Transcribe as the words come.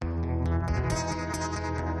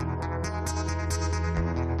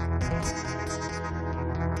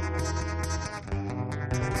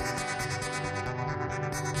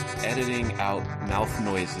Editing out mouth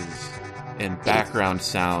noises and background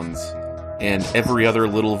sounds and every other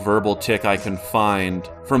little verbal tick I can find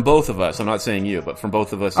from both of us. I'm not saying you, but from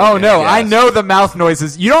both of us. Oh, no, I know the mouth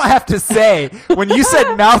noises. You don't have to say. When you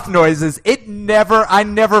said mouth noises, I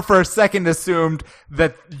never for a second assumed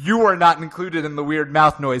that you were not included in the weird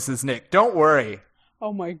mouth noises, Nick. Don't worry.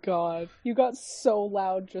 Oh my god. You got so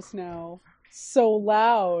loud just now. So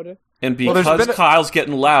loud. And because Kyle's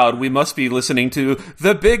getting loud, we must be listening to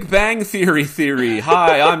The Big Bang Theory.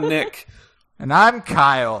 Hi, I'm Nick. And I'm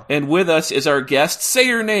Kyle. And with us is our guest. Say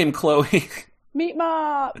your name, Chloe. Meat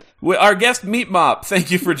Mop. Our guest, Meat Mop.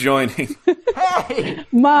 Thank you for joining. Hey!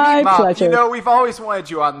 My pleasure. You know, we've always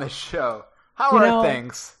wanted you on this show. How are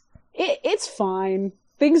things? It's fine.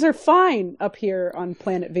 Things are fine up here on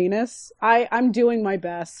planet Venus. I'm doing my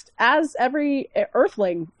best, as every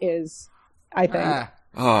Earthling is, I think.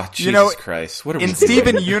 Oh, Jesus Christ. What are we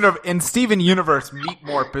doing? In Steven Universe, meat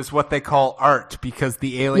morp is what they call art because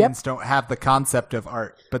the aliens don't have the concept of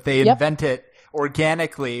art, but they invent it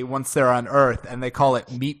organically once they're on Earth, and they call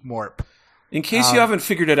it meat morp. In case you haven't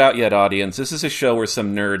figured it out yet, audience, this is a show where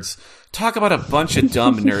some nerds talk about a bunch of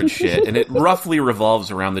dumb nerd shit, and it roughly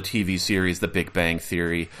revolves around the TV series The Big Bang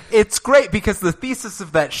Theory. It's great because the thesis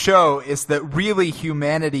of that show is that really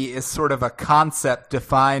humanity is sort of a concept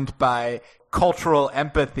defined by cultural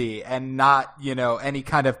empathy and not, any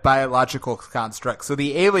kind of biological construct. So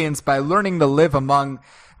the aliens, by learning to live among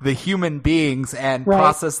the human beings and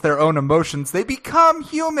process their own emotions, they become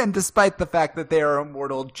human despite the fact that they are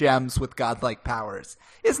immortal gems with godlike powers.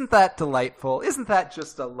 Isn't that delightful? Isn't that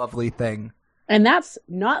just a lovely thing? And that's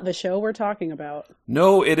not the show we're talking about.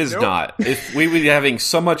 No, it is not. If we would be having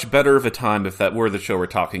so much better of a time if that were the show we're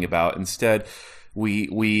talking about. Instead,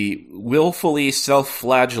 we willfully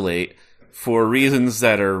self-flagellate for reasons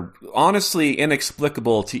that are honestly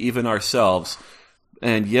inexplicable to even ourselves,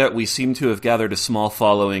 and yet we seem to have gathered a small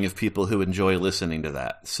following of people who enjoy listening to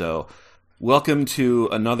that. So, welcome to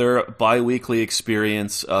another bi-weekly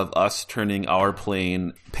experience of us turning our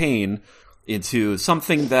pain into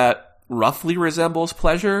something that roughly resembles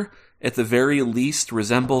pleasure, at the very least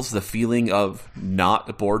resembles the feeling of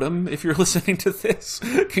not boredom if you're listening to this.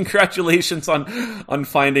 Congratulations on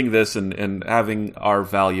finding this and having our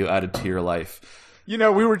value added to your life. We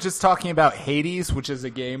were just talking about Hades, which is a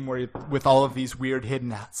game where with all of these weird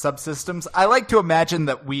hidden subsystems. I like to imagine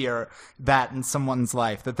that we are that in someone's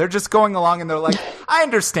life, that they're just going along and they're like, I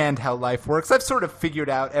understand how life works. I've sort of figured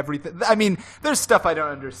out everything. I mean, there's stuff I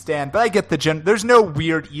don't understand, but I get there's no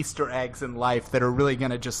weird Easter eggs in life that are really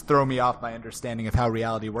going to just throw me off my understanding of how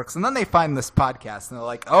reality works. And then they find this podcast and they're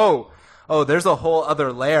like, oh, there's a whole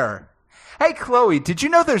other layer. Hey, Chloe, did you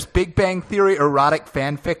know there's Big Bang Theory erotic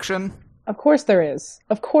fan fiction? Of course there is.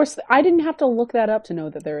 Of course. I didn't have to look that up to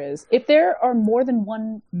know that there is. If there are more than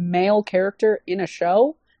one male character in a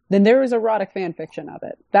show, then there is erotic fan fiction of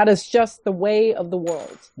it. That is just the way of the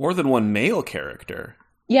world. More than one male character?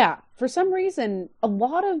 Yeah. For some reason, a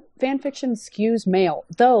lot of fan fiction skews male.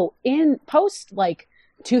 Though, in post,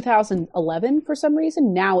 2011, for some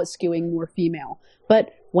reason, now it's skewing more female.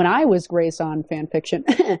 But when I was raised on fan fiction,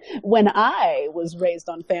 it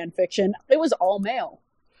was all male.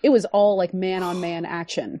 It was all man-on-man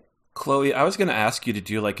action. Chloe, I was going to ask you to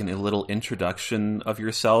do a little introduction of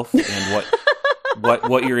yourself and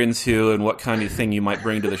what you're into and what kind of thing you might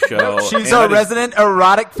bring to the show. She's our resident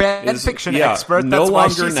erotic fan fiction expert. That's no why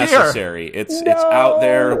longer she's necessary. Here. It's out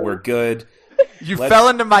there. We're good. You fell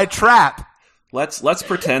into my trap. Let's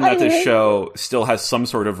pretend that this show still has some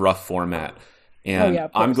sort of rough format. And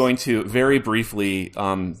I'm going to very briefly,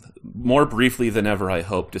 more briefly than ever, I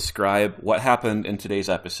hope, describe what happened in today's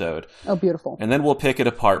episode. Oh, beautiful. And then we'll pick it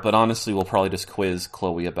apart, but honestly, we'll probably just quiz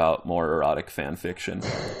Chloe about more erotic fan fiction.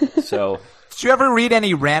 So... Did you ever read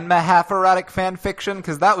any Ranma half-erotic fan fiction?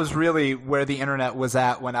 Because that was really where the internet was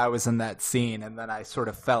at when I was in that scene, and then I sort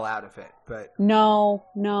of fell out of it. But No,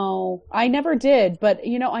 I never did. But,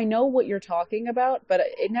 I know what you're talking about, but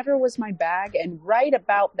it never was my bag. And right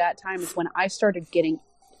about that time is when I started getting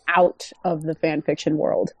out of the fan fiction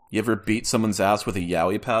world. You ever beat someone's ass with a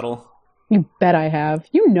yaoi paddle? You bet I have.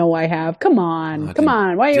 You know I have. Come on.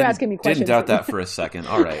 Why are you asking me questions? Didn't doubt that for a second.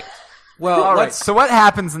 All right. Well, all right. So what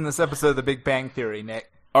happens in this episode of The Big Bang Theory,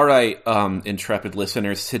 Nick? All right, intrepid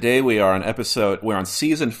listeners. Today we're on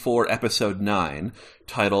season 4, episode 9,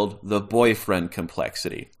 titled "The Boyfriend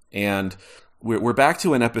Complexity," and we're back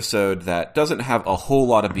to an episode that doesn't have a whole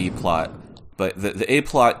lot of B plot, but the A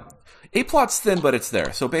plot's thin, but it's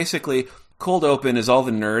there. So basically, cold open is all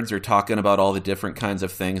the nerds are talking about all the different kinds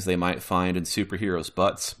of things they might find in superheroes'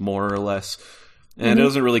 butts, more or less. And it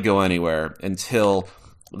doesn't really go anywhere until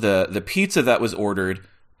the pizza that was ordered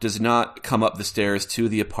does not come up the stairs to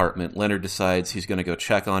the apartment. Leonard decides he's going to go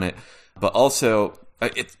check on it. But also,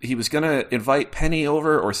 he was going to invite Penny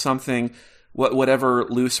over or something, whatever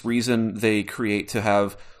loose reason they create to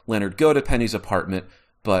have Leonard go to Penny's apartment.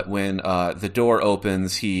 But when the door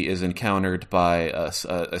opens, he is encountered by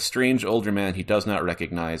a strange older man he does not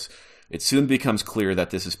recognize. It soon becomes clear that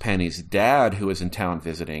this is Penny's dad who is in town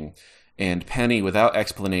visiting. And Penny, without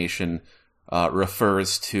explanation,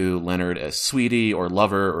 refers to Leonard as sweetie or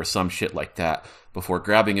lover or some shit like that before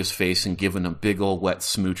grabbing his face and giving him big ol' wet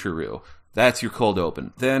smoocheroo. That's your cold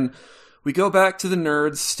open. Then we go back to the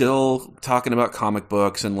nerds still talking about comic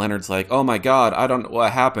books, and Leonard's like, oh my god, I don't know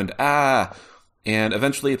what happened. And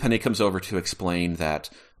eventually Penny comes over to explain that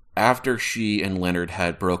after she and Leonard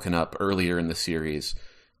had broken up earlier in the series,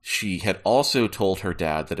 she had also told her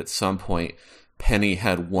dad that at some point Penny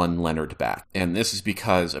had won Leonard back. And this is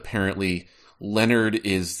because apparently Leonard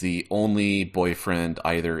is the only boyfriend,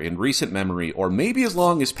 either in recent memory or maybe as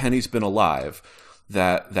long as Penny's been alive,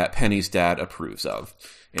 that Penny's dad approves of.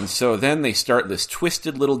 And so then they start this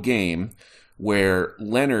twisted little game where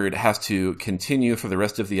Leonard has to continue for the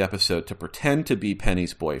rest of the episode to pretend to be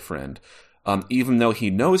Penny's boyfriend. Even though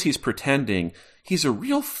he knows he's pretending, he's a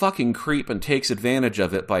real fucking creep and takes advantage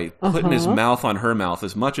of it by putting his mouth on her mouth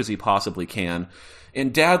as much as he possibly can.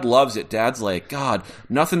 And Dad loves it. Dad's like, God,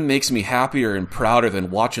 nothing makes me happier and prouder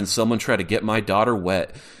than watching someone try to get my daughter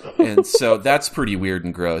wet. And so that's pretty weird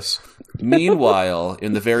and gross. Meanwhile,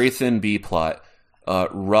 in the very thin B plot,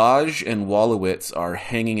 Raj and Wolowitz are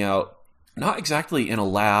hanging out, not exactly in a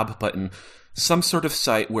lab, but in some sort of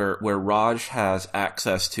site where Raj has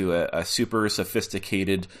access to a super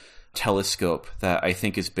sophisticated telescope that I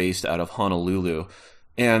think is based out of Honolulu.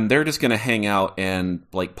 And they're just going to hang out and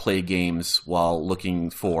like play games while looking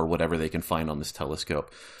for whatever they can find on this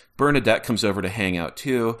telescope. Bernadette comes over to hang out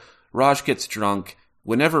too. Raj gets drunk.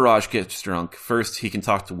 Whenever Raj gets drunk, first, he can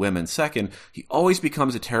talk to women. Second, he always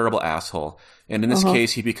becomes a terrible asshole. And in this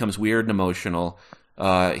case, he becomes weird and emotional.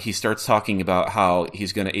 He starts talking about how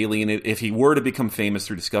he's going to alienate. If he were to become famous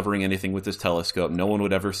through discovering anything with his telescope, no one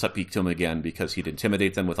would ever speak to him again because he'd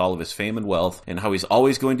intimidate them with all of his fame and wealth, and how he's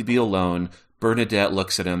always going to be alone. Bernadette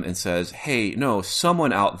looks at him and says, hey, no,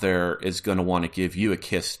 someone out there is going to want to give you a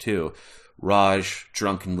kiss too. Raj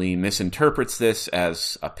drunkenly misinterprets this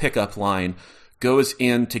as a pickup line, goes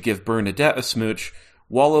in to give Bernadette a smooch.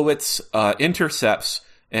 Wolowitz intercepts,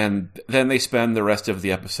 and then they spend the rest of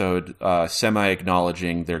the episode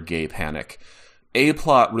semi-acknowledging their gay panic.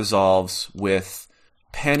 A-plot resolves with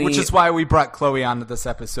Penny... Which is why we brought Chloe onto this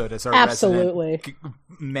episode as our Absolutely.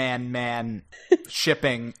 resident man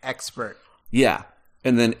shipping expert. Yeah.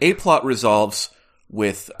 And then A-plot resolves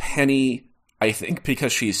with Penny, I think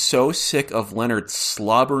because she's so sick of Leonard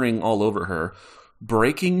slobbering all over her,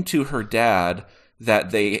 breaking to her dad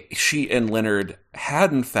that she and Leonard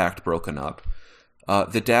had in fact broken up.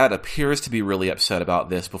 The dad appears to be really upset about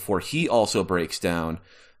this before he also breaks down.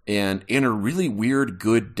 And in a really weird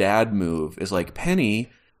good dad move is like,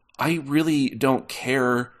 Penny, I really don't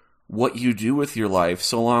care what you do with your life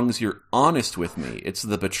so long as you're honest with me. It's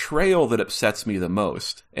the betrayal that upsets me the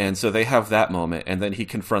most. And so they have that moment, and then he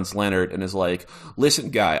confronts Leonard and is like,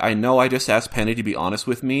 listen, guy, I know I just asked Penny to be honest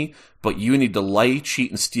with me, but you need to lie,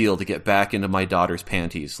 cheat, and steal to get back into my daughter's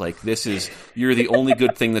panties. Like, you're the only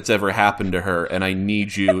good thing that's ever happened to her, and I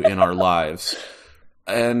need you in our lives.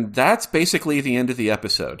 And that's basically the end of the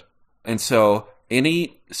episode. And so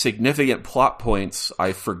any significant plot points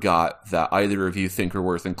I forgot that either of you think are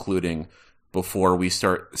worth including before we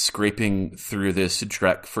start scraping through this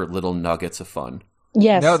Drek for little nuggets of fun?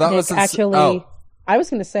 Yes, no, that Nick, was actually. I was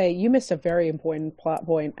going to say you missed a very important plot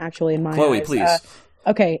point. Actually, in my Chloe, eyes. please.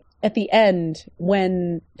 Okay, at the end,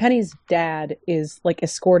 when Penny's dad is like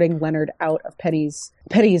escorting Leonard out of Penny's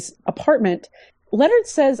apartment, Leonard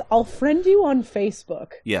says, "I'll friend you on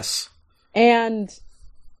Facebook." Yes, and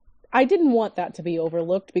I didn't want that to be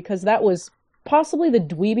overlooked because that was possibly the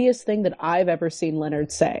dweebiest thing that I've ever seen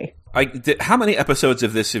Leonard say. How many episodes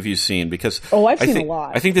of this have you seen? Because I've seen a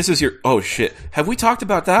lot. I think this is your... Oh, shit. Have we talked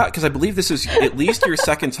about that? Because I believe this is at least your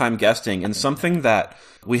second time guesting, and something that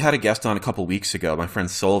we had a guest on a couple weeks ago, my friend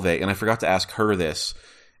Solveig, and I forgot to ask her this,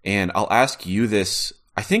 and I'll ask you this.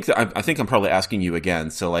 I think I'm probably asking you again,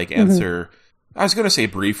 so answer... I was going to say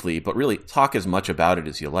briefly, but really talk as much about it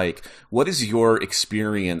as you like. What is your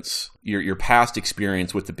experience, your past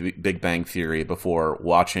experience with the Big Bang Theory before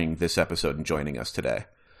watching this episode and joining us today?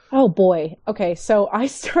 Oh boy. Okay, so I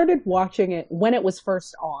started watching it when it was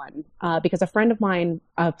first on, because a friend of mine,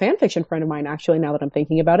 a fan fiction friend of mine, actually, now that I'm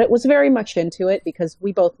thinking about it, was very much into it because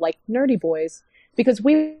we both like nerdy boys. Because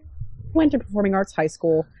we went to performing arts high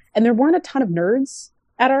school, and there weren't a ton of nerds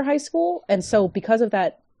at our high school, and so because of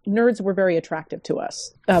that, nerds were very attractive to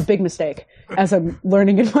us. Big mistake, as I'm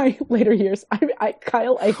learning in my later years.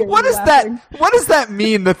 Kyle, I hear What you is laughing. that? What does that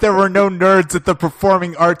mean that there were no nerds at the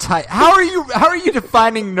performing arts high? How are you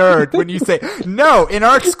defining nerd when you say no? In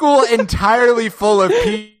art school, entirely full of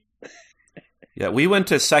people. Yeah, we went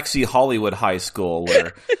to sexy Hollywood high school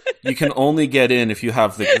where you can only get in if you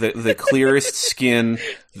have the clearest skin,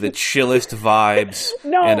 the chillest vibes.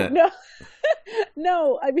 No.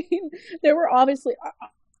 No, I mean, there were obviously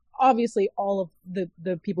all of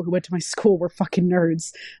the people who went to my school were fucking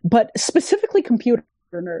nerds, but specifically computer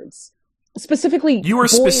nerds. Specifically, You were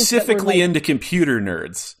boys that were, specifically like, into computer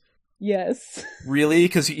nerds. Yes. Really?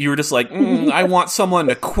 Because you were just like, I want someone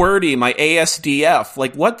to QWERTY my ASDF.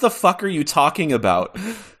 Like, what the fuck are you talking about?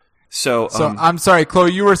 So I'm sorry,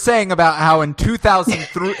 Chloe, you were saying about how in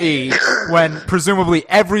 2003, when presumably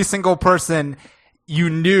every single person you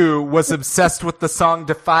knew was obsessed with the song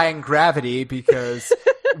Defying Gravity because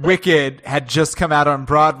Wicked had just come out on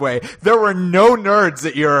Broadway, there were no nerds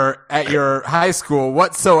at your high school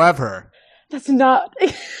whatsoever. That's not...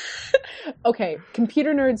 Okay,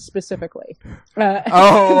 computer nerds specifically.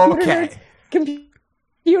 Okay.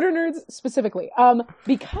 Computer nerds specifically.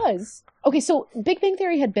 Because... Okay, so Big Bang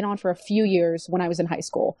Theory had been on for a few years when I was in high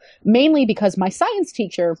school, mainly because my science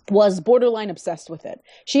teacher was borderline obsessed with it.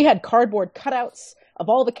 She had cardboard cutouts of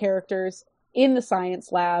all the characters in the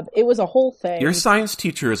science lab. It was a whole thing. your science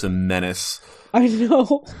teacher is a menace. I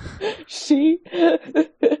know. She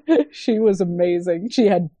was amazing. She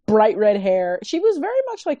had bright red hair. She was very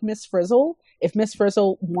much like Miss Frizzle, if Miss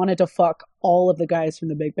Frizzle wanted to fuck all of the guys from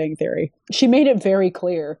the Big Bang Theory. She made it very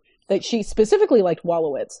clear that she specifically liked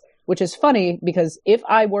Wolowitz, which is funny because if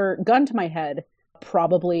I were gun to my head,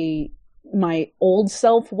 probably my old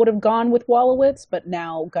self would have gone with Wolowitz, but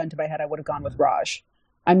now gun to my head, I would have gone with Raj.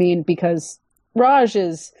 I mean, because Raj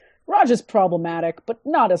is problematic, but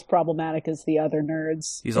not as problematic as the other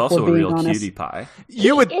nerds. He's if also we're a being real honest. cutie pie.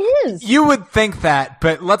 You is. would think that,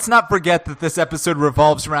 but let's not forget that this episode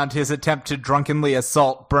revolves around his attempt to drunkenly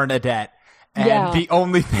assault Bernadette. And Yeah. the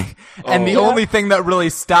only thing that really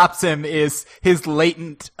stops him is his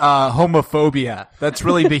latent homophobia. That's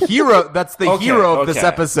really the hero. That's the hero of this okay.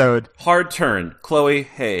 episode. Hard turn. Chloe,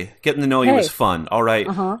 hey, getting to know you Hey. is fun. All right.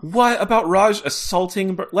 What about Raj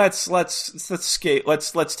assaulting? Let's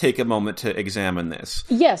take a moment to examine this.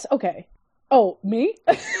 Yes, okay. Oh, me?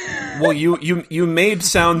 Well, you made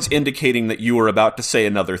sounds indicating that you were about to say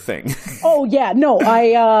another thing. Oh, yeah, no,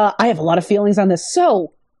 I have a lot of feelings on this.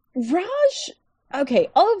 So, Raj, okay,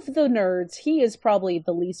 of the nerds, he is probably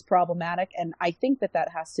the least problematic, and I think that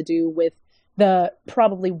has to do with the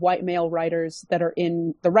probably white male writers that are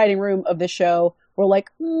in the writing room of the show. We're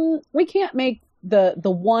like, we can't make the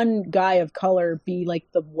one guy of color be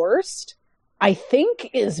like the worst. I think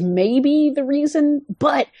is maybe the reason,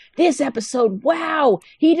 but this episode, wow,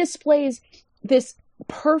 he displays this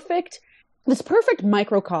perfect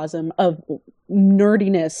microcosm of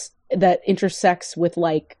nerdiness that intersects with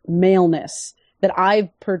like maleness that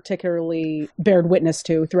I've particularly bared witness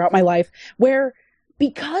to throughout my life, where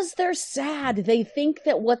because they're sad, they think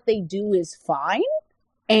that what they do is fine.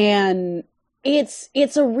 And it's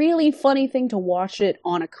a really funny thing to watch it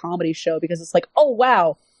on a comedy show because it's like, oh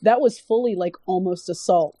wow, that was fully like almost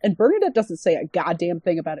assault. And Bernadette doesn't say a goddamn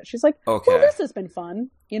thing about it. She's like, Okay. well, this has been fun,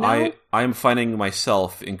 you know? I'm finding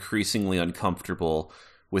myself increasingly uncomfortable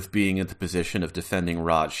with being in the position of defending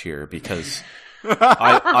Raj here because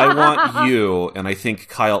I want you, and I think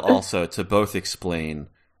Kyle also, to both explain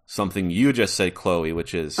something you just said, Chloe,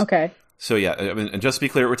 which is... Okay. So yeah, I mean, and just to be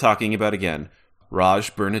clear what we're talking about again,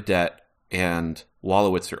 Raj, Bernadette, and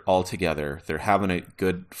Wolowitz are all together. They're having a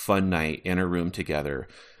good, fun night in a room together.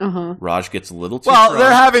 Uh-huh. Raj gets a little too Well, drunk.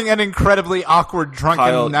 they're having an incredibly awkward drunken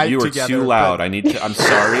Kyle, night you are together. too loud. but- I'm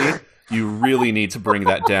sorry. You really need to bring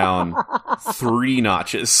that down 3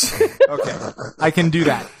 notches. Okay, I can do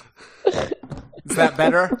that. Is that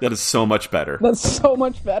better? That is so much better. That's so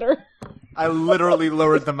much better. I literally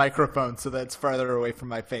lowered the microphone so that it's farther away from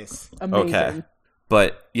my face. Amazing. Okay.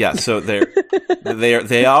 But yeah, so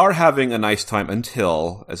they are having a nice time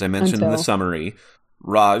until, as I mentioned in the summary,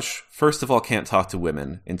 Raj, first of all, can't talk to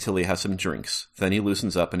women until he has some drinks. Then he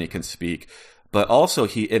loosens up and he can speak. But also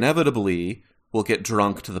he inevitably will get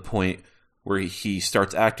drunk to the point where he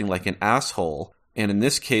starts acting like an asshole. And in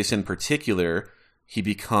this case in particular, he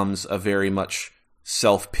becomes a very much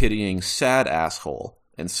self-pitying, sad asshole.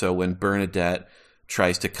 And so when Bernadette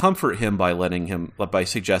tries to comfort him by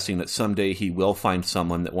suggesting that someday he will find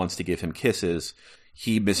someone that wants to give him kisses,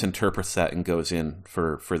 he misinterprets that and goes in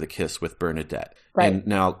for the kiss with Bernadette. Right. And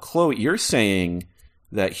now, Chloe, you're saying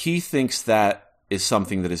that he thinks that is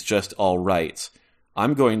something that is just all right.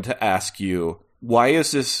 I'm going to ask you, why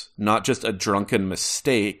is this not just a drunken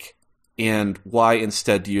mistake? And why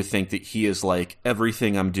instead do you think that he is like,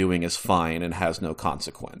 everything I'm doing is fine and has no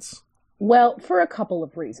consequence? Well, for a couple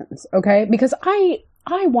of reasons, okay? Because I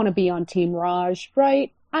want to be on Team Raj,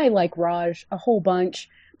 right? I like Raj a whole bunch.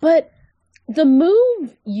 But the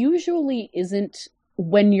move usually isn't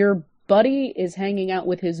when your buddy is hanging out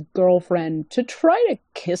with his girlfriend to try to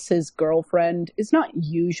kiss his girlfriend is not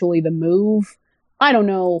usually the move. I don't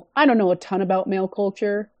know a ton about male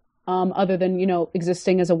culture, other than,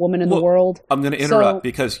 existing as a woman in the world. I'm going to interrupt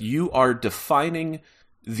because you are defining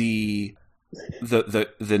the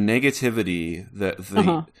negativity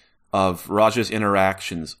of Raj's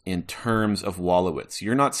interactions in terms of Wolowitz.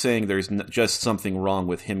 You're not saying there's just something wrong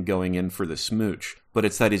with him going in for the smooch, but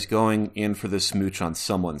it's that he's going in for the smooch on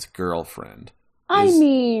someone's girlfriend.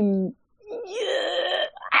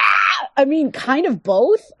 Kind of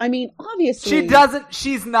both. Obviously.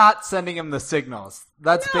 She's not sending him the signals.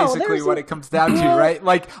 That's basically what it comes down to, right?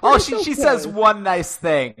 Like, she says one nice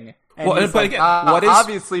thing. And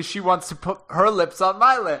obviously she wants to put her lips on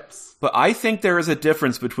my lips. But I think there is a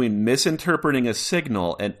difference between misinterpreting a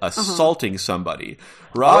signal and assaulting somebody.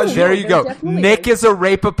 Raj, there you go. Nick is a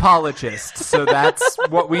rape apologist, so that's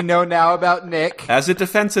what we know now about Nick. As a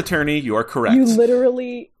defense attorney, you are correct. You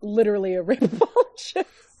literally a rape apologist.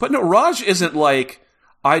 But no, Raj isn't like,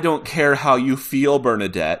 I don't care how you feel,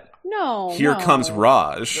 Bernadette. No. Here comes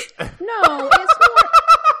Raj. No, it's more...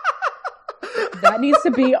 That needs to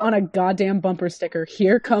be on a goddamn bumper sticker.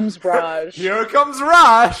 Here comes Raj. Here comes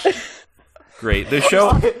Raj. Great. The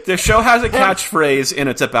show has a catchphrase, and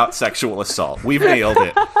it's about sexual assault. We've nailed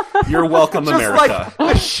it. You're welcome, just America.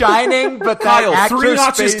 Like The Shining, but that Kyle, actor's 3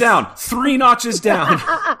 notches face... down. 3 notches down.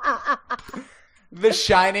 The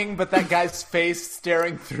Shining, but that guy's face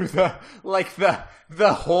staring through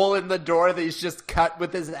the hole in the door that he's just cut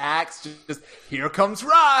with his axe. Just here comes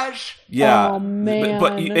Raj. Yeah. Oh, man.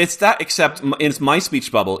 But it's that, except it's my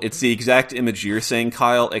speech bubble. It's the exact image you're saying,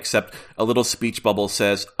 Kyle, except a little speech bubble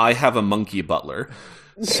says, I have a monkey butler.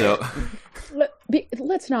 So...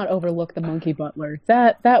 Let's not overlook the monkey butler.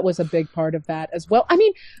 That was a big part of that as well.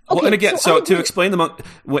 Okay, and again, so to explain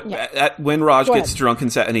when Raj gets drunk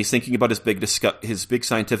and he's thinking about his big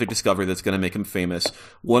scientific discovery that's going to make him famous,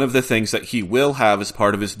 one of the things that he will have as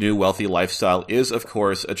part of his new wealthy lifestyle is, of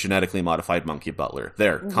course, a genetically modified monkey butler.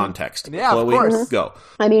 There, context. Yeah, Chloe, of course. Go.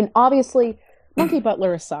 Obviously, monkey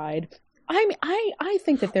butler aside. I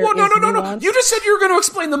think that there is nuance. You just said you were going to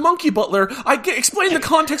explain the monkey butler. Explain the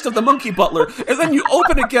context of the monkey butler, and then you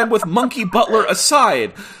open again with monkey butler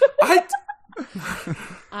aside.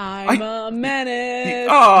 I'm a menace.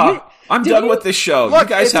 I'm done with this show. Look, you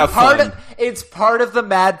guys have fun. It's part of the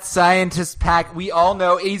mad scientist pack. We all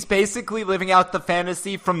know he's basically living out the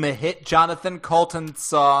fantasy from the hit Jonathan Colton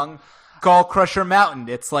song, Skull Crusher Mountain.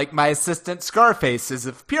 It's like my assistant Scarface. His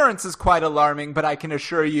appearance is quite alarming, but I can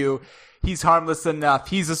assure you he's harmless enough.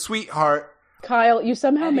 He's a sweetheart. Kyle, you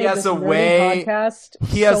somehow made this nerdy podcast.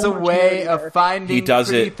 He has a way of finding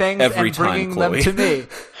pretty things and bringing them to me.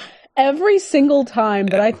 Every single time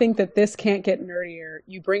that I think that this can't get nerdier,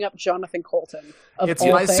 you bring up Jonathan Colton. It's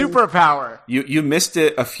my superpower. You missed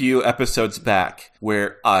it a few episodes back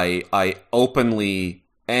where I openly,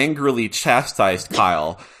 angrily chastised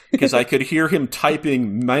Kyle because I could hear him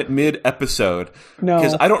typing mid-episode. No.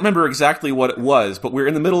 Because I don't remember exactly what it was, but we were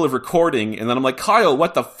in the middle of recording, and then I'm like, Kyle,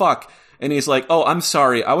 what the fuck? And he's like, oh, I'm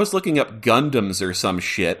sorry, I was looking up Gundams or some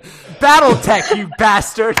shit. Battletech, you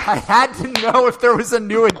bastard! I had to know if there was a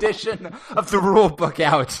new edition of the rule book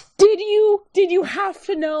out. Did you have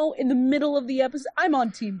to know in the middle of the episode? I'm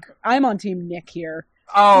on team Nick here.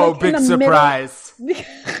 Oh, big surprise.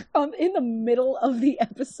 In the middle of the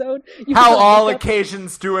episode. How all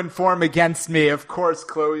occasions do inform against me. Of course,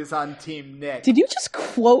 Chloe's on Team Nick. Did you just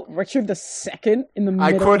quote Richard II in the middle?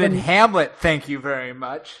 I quoted Hamlet, thank you very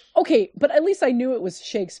much. Okay, but at least I knew it was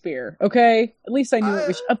Shakespeare, okay? At least I knew it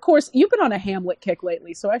was... Of course, you've been on a Hamlet kick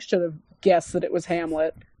lately, so I should have guessed that it was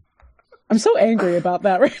Hamlet. I'm so angry about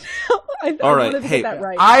that right now. I wanted to get that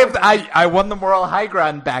right. I won the moral high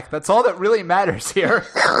ground back. That's all that really matters here.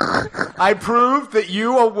 I proved that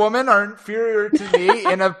you, a woman, are inferior to me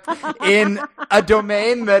in a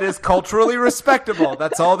domain that is culturally respectable.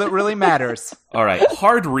 That's all that really matters. All right,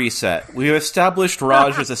 hard reset. We have established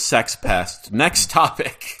Raj as a sex pest. Next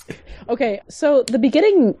topic. Okay, so the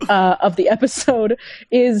beginning of the episode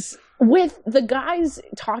is with the guys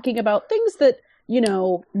talking about things that,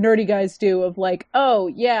 nerdy guys do of like, oh,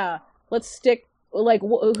 yeah, let's stick, like,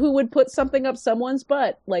 who would put something up someone's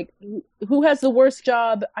butt? Like, who has the worst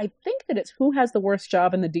job? I think that it's who has the worst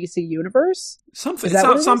job in the DC universe. Something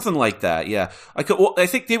like that, yeah. I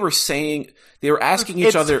think they were asking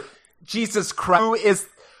each other. Jesus Christ,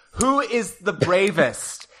 who is the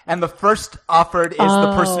bravest? And the first offered is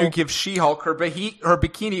the person who gives She-Hulk her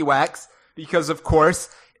bikini wax, because of course,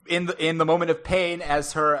 in the moment of pain,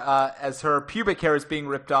 as her pubic hair is being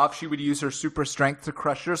ripped off, she would use her super strength to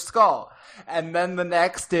crush your skull. And then the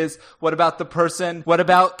next is, what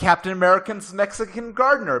about Captain America's Mexican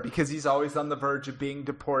gardener? Because he's always on the verge of being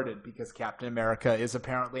deported, because Captain America is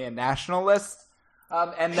apparently a nationalist.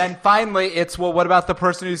 And then finally, it's, well, what about the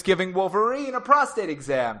person who's giving Wolverine a prostate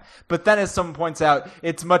exam? But then, as someone points out,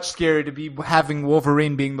 it's much scarier to be having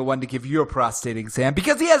Wolverine being the one to give you a prostate exam,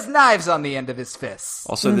 because he has knives on the end of his fists.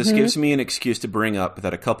 Also, this gives me an excuse to bring up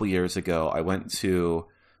that a couple years ago, I went to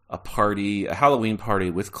a Halloween party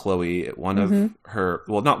with Chloe at one of her,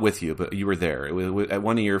 well, not with you, but you were there. It was at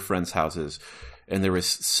one of your friends' houses. And there was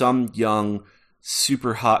some young,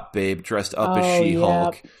 super hot babe dressed up as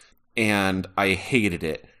She-Hulk. Yep. And I hated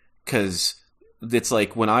it, because it's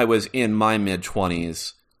like when I was in my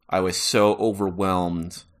mid-20s, I was so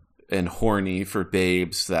overwhelmed and horny for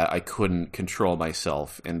babes that I couldn't control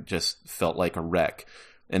myself and just felt like a wreck.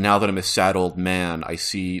 And now that I'm a sad old man, I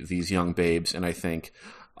see these young babes and I think,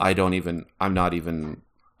 I don't even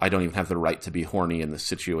have the right to be horny in this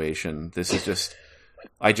situation. This is just,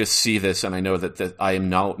 I just see this and I know that I am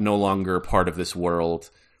no longer part of this world.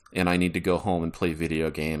 And I need to go home and play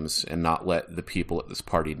video games and not let the people at this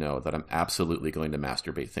party know that I'm absolutely going to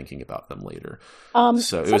masturbate thinking about them later.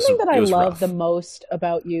 Something that I love the most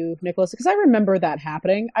about you, Nicholas, because I remember that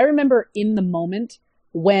happening. I remember in the moment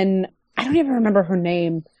when, I don't even remember her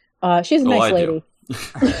name. She's a nice lady.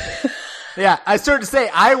 Yeah, I started to say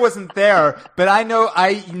I wasn't there, but I know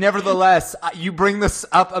nevertheless, you bring this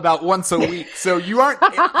up about once a week, so you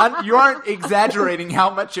aren't exaggerating how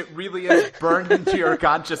much it really is burned into your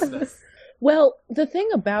consciousness. Well, the thing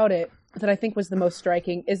about it that I think was the most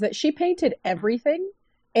striking is that she painted everything,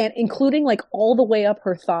 and including like all the way up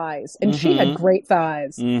her thighs, and she had great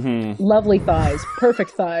thighs, lovely thighs,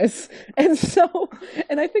 perfect thighs, and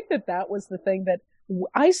I think that was the thing that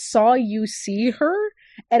I saw you see her.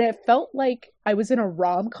 And it felt like I was in a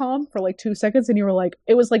rom-com for like 2 seconds, and you were like,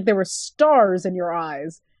 it was like there were stars in your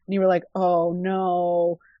eyes. And you were like, oh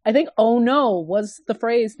no. I think oh no was the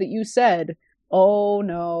phrase that you said. Oh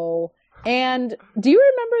no. And do you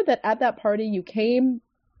remember that at that party you came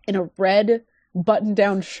in a red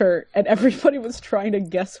button-down shirt and everybody was trying to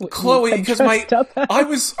guess what Chloe, you had dressed up as?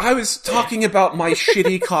 I was talking about my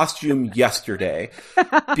shitty costume yesterday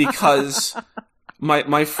because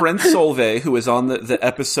My friend Solveig, who was on the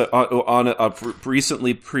episode on a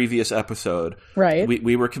recently previous episode, right?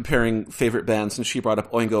 We were comparing favorite bands, and she brought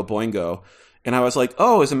up Oingo Boingo, and I was like,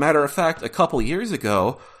 "Oh, as a matter of fact, a couple years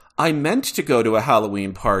ago, I meant to go to a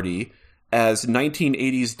Halloween party as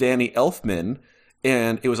 1980s Danny Elfman,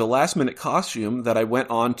 and it was a last-minute costume that I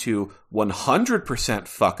went on to 100%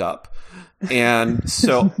 fuck up, and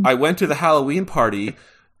so I went to the Halloween party."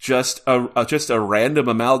 Just a random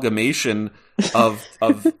amalgamation of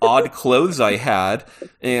odd clothes I had,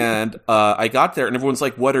 and I got there, and everyone's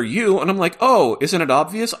like, "What are you?" And I'm like, "Oh, isn't it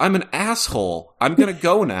obvious? I'm an asshole. I'm gonna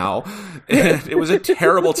go now." And it was a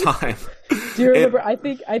terrible time. Do you remember? I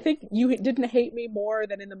think you didn't hate me more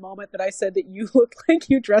than in the moment that I said that you looked like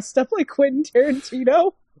you dressed up like Quentin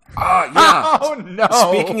Tarantino. Yeah. Oh, no.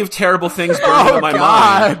 Speaking of terrible things burning in my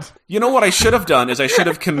mind, you know what I should have done is I should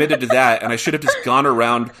have committed to that, and I should have just gone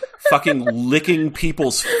around fucking licking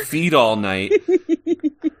people's feet all night.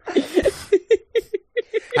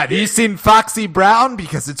 Have you seen Foxy Brown?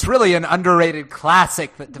 Because it's really an underrated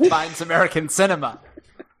classic that defines American cinema.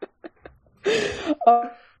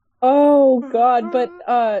 Oh God!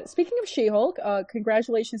 But speaking of She-Hulk,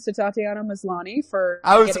 congratulations to Tatiana Maslany for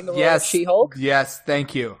getting the role of She-Hulk. Yes,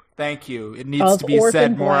 thank you. It needs to be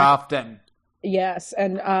said more often. Yes,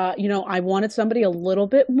 and I wanted somebody a little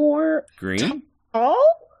bit more green.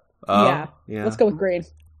 Oh, yeah. Let's go with green.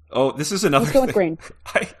 Oh, this is another. Let's go with green.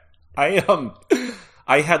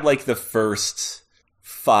 I had like the first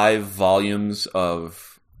 5 volumes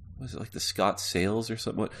of, was it like the Scott Sales or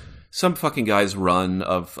something? Some fucking guy's run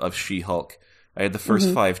of She-Hulk. I had the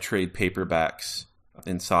first 5 trade paperbacks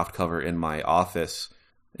in softcover in my office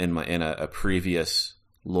in a previous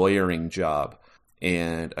lawyering job,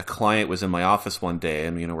 and a client was in my office one day,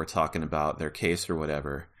 and we're talking about their case or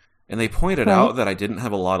whatever, and they pointed out that I didn't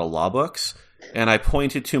have a lot of law books, and I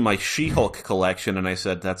pointed to my She-Hulk collection, and I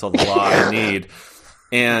said, that's a lot I need.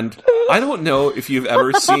 And I don't know if you've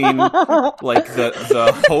ever seen, like,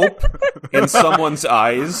 the hope in someone's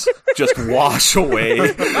eyes just wash away.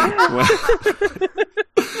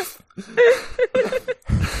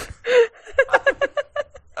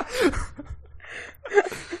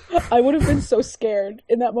 I would have been so scared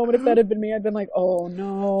in that moment if that had been me. I'd been like, oh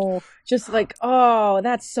no. Just like, oh,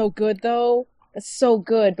 that's so good though. That's so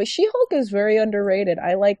good. But She-Hulk is very underrated.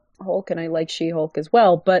 I like Hulk and I like She-Hulk as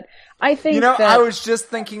well. But I think I was just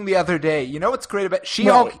thinking the other day, you know what's great about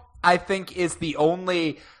She-Hulk, I think, is the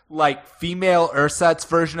only like female ersatz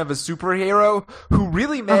version of a superhero who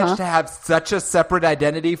really managed to have such a separate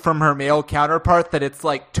identity from her male counterpart that it's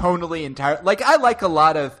like tonally entire. Like I like a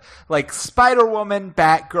lot of like Spider-Woman,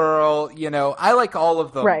 Batgirl, you know, I like all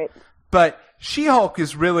of them. Right. But She-Hulk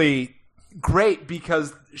is really great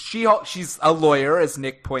because She-Hulk, she's a lawyer, as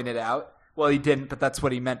Nick pointed out. Well, he didn't, but that's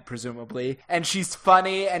what he meant, presumably. And she's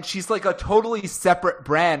funny, and she's like a totally separate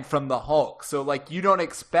brand from the Hulk. So like you don't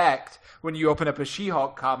expect when you open up a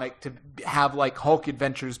She-Hulk comic to have like Hulk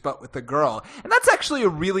adventures but with a girl. And that's actually a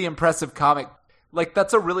really impressive comic. Like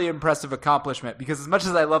that's a really impressive accomplishment because as much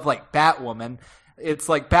as I love like Batwoman, it's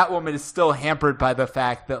like Batwoman is still hampered by the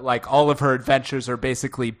fact that like all of her adventures are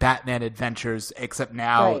basically Batman adventures, except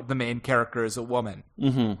now the main character is a woman.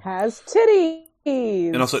 Mm-hmm. Has titties.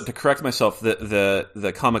 And also, to correct myself,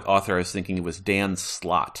 the comic author I was thinking it was Dan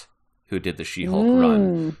Slott who did the She-Hulk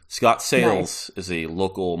run. Scott Sales is a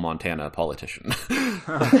local Montana politician.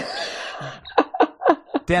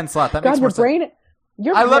 Dan Slott, that makes more sense.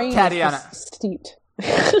 I love Tatiana. Steeped.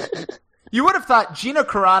 You would have thought Gina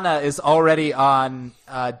Carano is already on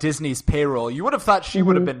Disney's payroll. You would have thought she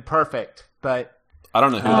would have been perfect, but I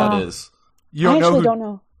don't know who that is. You don't I don't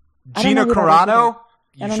know. Gina Carano?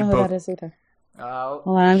 I don't know who that is either. Oh,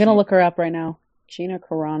 hold on, I'm going to look her up right now. Gina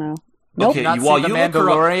Carano. Nope. Okay, while you look her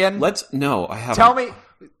up, no, I haven't. Tell me,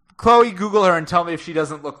 Chloe, Google her and tell me if she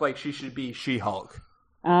doesn't look like she should be She-Hulk.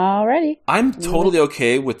 Alrighty. I'm totally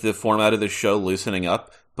okay with the format of the show loosening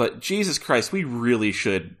up, but Jesus Christ, we really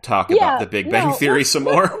should talk about the Big Bang Theory some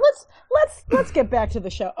more. Let's get back to the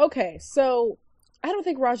show. Okay, so I don't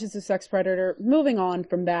think Raj is a sex predator. Moving on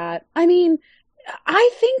from that, I mean, I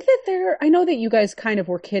think that I know that you guys kind of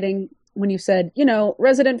were kidding when you said, you know,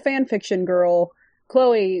 resident fan fiction girl,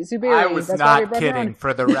 Chloe Zubiri. I was not kidding,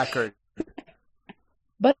 for the record.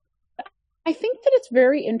 But I think that it's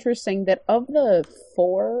very interesting that of the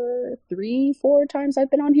 4 times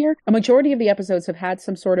I've been on here, a majority of the episodes have had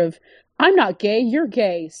some sort of I'm not gay, you're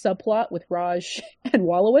gay subplot with Raj and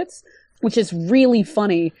Wolowitz, which is really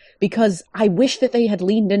funny because I wish that they had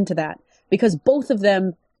leaned into that because both of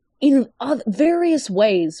them in various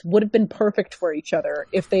ways would have been perfect for each other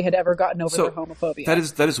if they had ever gotten over their homophobia.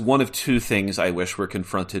 That is one of two things I wish were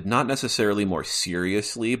confronted, not necessarily more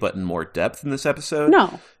seriously, but in more depth in this episode.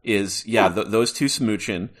 No. Those two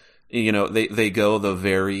smooching, you know, they go the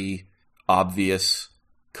very obvious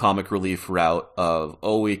comic relief route of,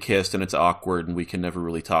 oh, we kissed and it's awkward and we can never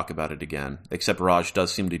really talk about it again. Except Raj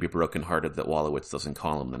does seem to be brokenhearted that Wolowitz doesn't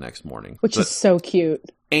call him the next morning. Which is so cute.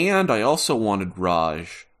 And I also wanted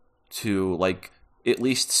Raj to, like, at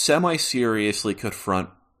least semi-seriously confront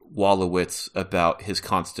Wolowitz about his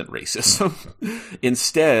constant racism.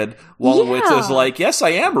 Instead, Wolowitz is like, yes,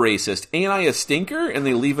 I am racist. Ain't I a stinker? And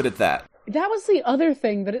they leave it at that. That was the other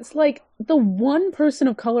thing, that it's like, the one person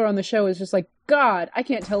of color on the show is just like, God, I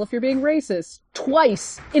can't tell if you're being racist.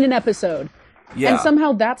 Twice in an episode. Yeah. And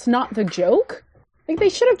somehow that's not the joke? Like, they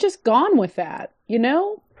should have just gone with that, you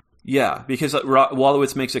know? Yeah, because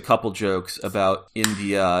Wolowitz makes a couple jokes about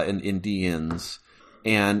India and Indians,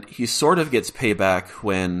 and he sort of gets payback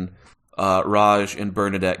when Raj and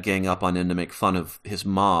Bernadette gang up on him to make fun of his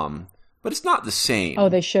mom. But it's not the same. Oh,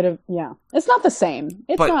 they should have, yeah. It's not the same.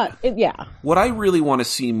 What I really want to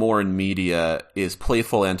see more in media is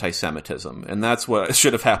playful anti-Semitism, and that's what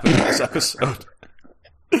should have happened in this episode.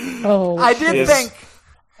 I did think...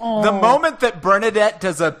 The moment that Bernadette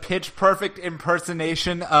does a pitch-perfect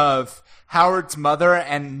impersonation of Howard's mother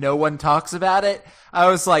and no one talks about it, I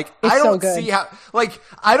was like, I don't see how... Like,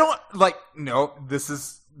 I don't... Like, no, this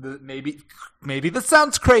is... Maybe this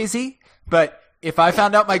sounds crazy, but if I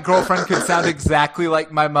found out my girlfriend could sound exactly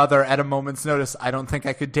like my mother at a moment's notice, I don't think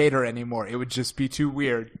I could date her anymore. It would just be too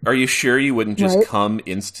weird. Are you sure you wouldn't just come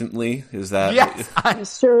instantly? Is that... Yes, I'm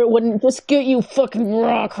sure it wouldn't just get you fucking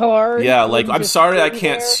rock hard. Yeah, like, I'm sorry I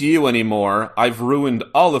can't see you anymore. I've ruined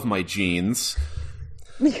all of my genes.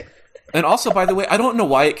 And also, by the way, I don't know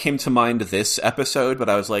why it came to mind this episode, but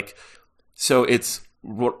I was like, so it's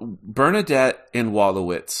Bernadette and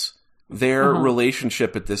Wolowitz Their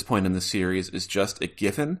relationship at this point in the series is just a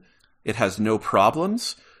given. It has no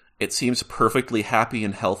problems. It seems perfectly happy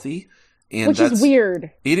and healthy. And which is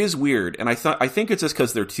weird. It is weird, and I think it's just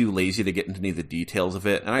because they're too lazy to get into any of the details of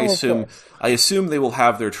it. And I assume they will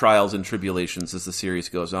have their trials and tribulations as the series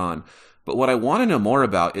goes on. But what I want to know more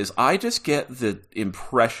about is I just get the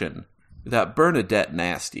impression that Bernadette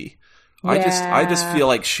nasty. Yeah. I just feel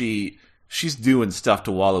like she's doing stuff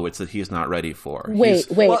to Wolowitz that he's not ready for. Wait.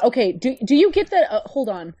 Okay. Do you get that? Hold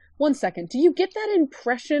on 1 second. Do you get that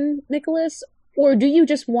impression, Nicholas, or do you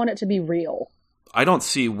just want it to be real? I don't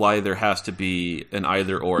see why there has to be an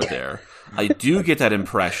either or there. I do get that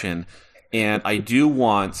impression, and I do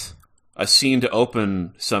want a scene to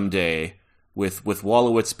open someday with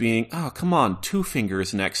Wolowitz being, oh, come on, 2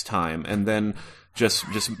 fingers next time, and then just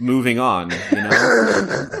moving on, you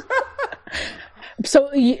know?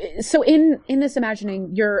 So in this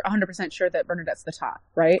imagining, you're 100% sure that Bernadette's the top,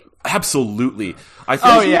 right? Absolutely. I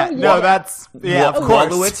think. Oh yeah, no, that's of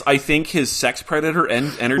course. Wolowitz, I think his sex predator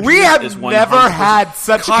energy. We have is never had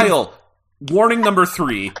such. Kyle, warning number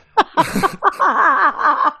 3.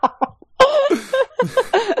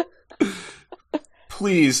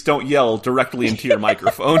 Please don't yell directly into your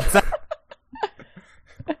microphone.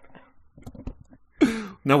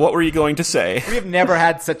 Now, what were you going to say? We have never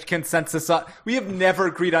had such consensus. We have never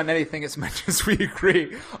agreed on anything as much as we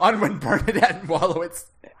agree on when Bernadette and Wolowitz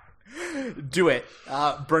do it.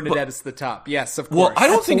 Bernadette is the top. Yes, of course. Well, I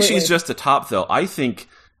don't think she's just the top, though. I think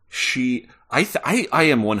I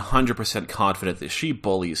am 100% confident that she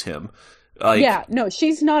bullies him. Yeah, no,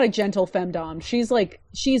 she's not a gentle femdom. She's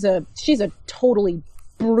a totally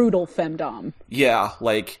brutal femdom. Yeah,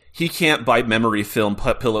 like, he can't buy memory film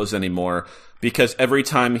pillows anymore because every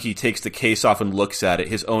time he takes the case off and looks at it,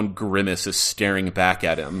 his own grimace is staring back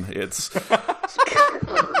at him. It's...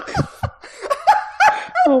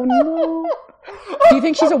 Oh, no. Do you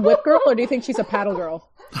think she's a whip girl or do you think she's a paddle girl?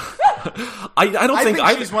 I don't think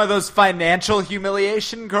she's one of those financial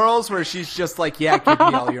humiliation girls where she's just like, yeah, give me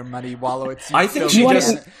all your money, Wolowitz. I think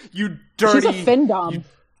you dirty... She's a femdom.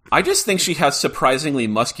 I just think she has surprisingly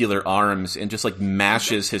muscular arms and just, like,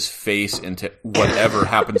 mashes his face into whatever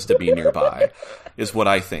happens to be nearby, is what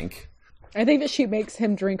I think. I think that she makes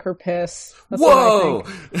him drink her piss. That's Whoa! What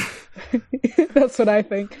I think. That's what I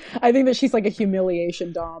think. I think that she's like a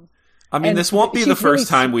humiliation dom. I mean, this won't be the first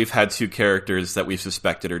time we've had 2 characters that we've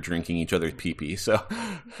suspected are drinking each other's pee-pee, so...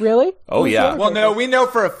 Really? Oh, yeah. Well, no, we know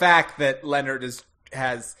for a fact that Leonard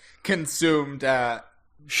has consumed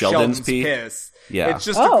Sheldon's piss. Yeah. It's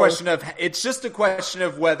just a question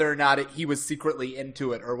of whether or not he was secretly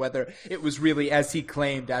into it or whether it was really as he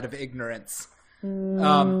claimed out of ignorance.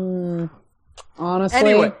 Honestly.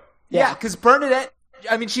 Anyway, yeah, because Bernadette,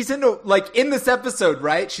 I mean, she's into, like, in this episode,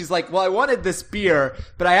 right? She's like, well, I wanted this beer,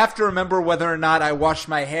 but I have to remember whether or not I washed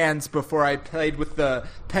my hands before I played with the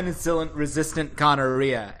penicillin-resistant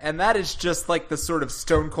gonorrhea. And that is just, like, the sort of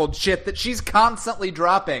stone-cold shit that she's constantly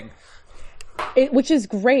dropping. Which is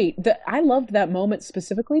great. I loved that moment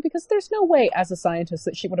specifically because there's no way as a scientist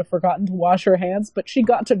that she would have forgotten to wash her hands, but she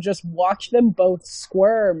got to just watch them both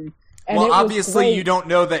squirm. And well, obviously you don't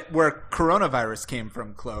know that where coronavirus came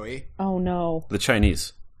from, Chloe. Oh, no. The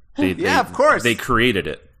Chinese. Of course. They created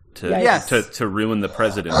it to ruin the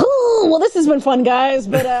president. Ooh, well, this has been fun, guys,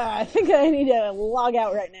 but I think I need to log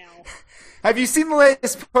out right now. Have you seen the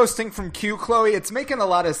latest posting from Q, Chloe? It's making a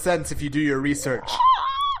lot of sense if you do your research.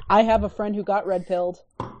 I have a friend who got red-pilled.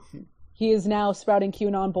 He is now spouting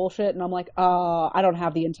QAnon bullshit, and I'm like, I don't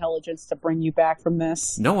have the intelligence to bring you back from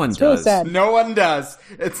this. No one does. Really sad. No one does.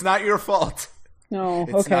 It's not your fault. No,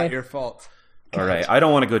 It's not your fault. All right, I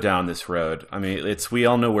don't want to go down this road. I mean, we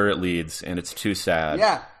all know where it leads, and it's too sad.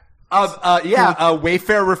 Yeah. A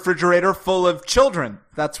Wayfair refrigerator full of children.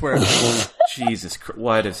 That's where it leads. Jesus Christ,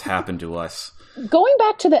 what has happened to us? Going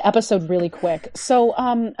back to the episode really quick. So,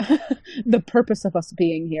 the purpose of us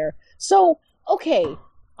being here. So, okay,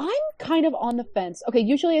 I'm kind of on the fence. Okay,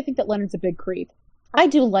 usually I think that Leonard's a big creep. I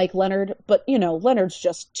do like Leonard, but, you know, Leonard's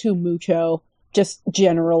just too mucho, just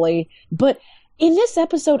generally. But in this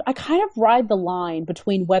episode, I kind of ride the line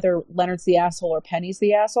between whether Leonard's the asshole or Penny's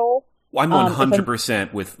the asshole. Well, I'm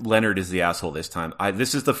 100% with Leonard is the asshole this time.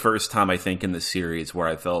 This is the first time, I think, in the series where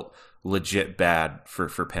I felt legit bad for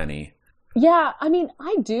Penny. Yeah, I mean,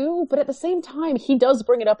 I do, but at the same time, he does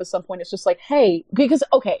bring it up at some point. It's just like, hey, because,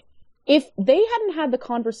 okay, if they hadn't had the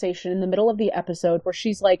conversation in the middle of the episode where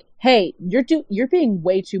she's like, hey, you're being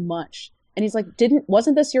way too much. And he's like,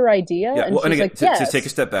 wasn't this your idea? Yeah, and well, she's and again, like, yes. to take a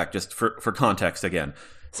step back, just for context again.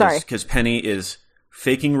 Sorry. Because Penny is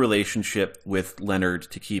faking relationship with Leonard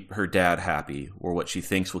to keep her dad happy, or what she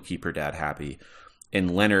thinks will keep her dad happy.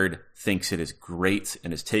 and Leonard thinks it is great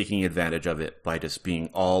and is taking advantage of it by just being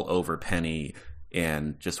all over Penny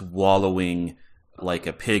and just wallowing like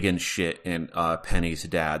a pig in shit in Penny's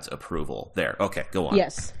dad's approval. There. Okay, go on.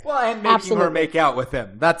 Yes. Well, and making her make out with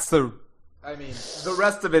him. That's the... I mean, the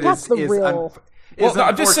rest of it is real... Well,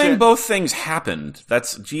 I'm just saying both things happened.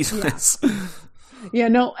 That's Jesus. Yeah,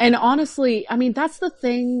 no, and honestly, I mean, that's the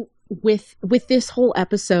thing with this whole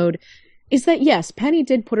episode is that, yes, Penny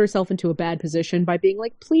did put herself into a bad position by being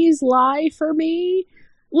like, please lie for me.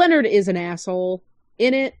 Leonard is an asshole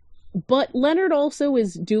in it, but Leonard also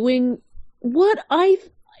is doing what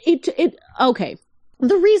okay.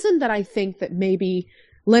 The reason that I think that maybe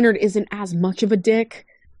Leonard isn't as much of a dick,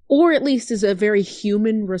 or at least is a very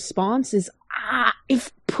human response, is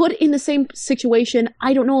if put in the same situation,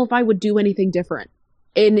 I don't know if I would do anything different.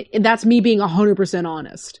 And that's me being 100%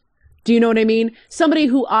 honest. Do you know what I mean? Somebody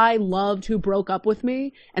who I loved who broke up with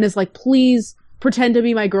me and is like, please pretend to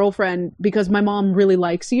be my girlfriend because my mom really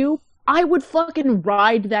likes you. I would fucking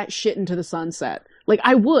ride that shit into the sunset. Like,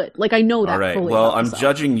 I would. Like, I know that. All right. Fully well, I'm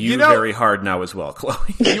judging you very hard now as well,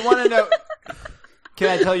 Chloe. You want to know... Can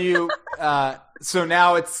I tell you... So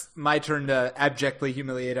now it's my turn to abjectly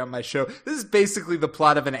humiliate on my show. This is basically the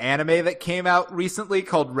plot of an anime that came out recently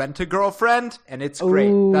called Rent-A-Girlfriend, and it's great.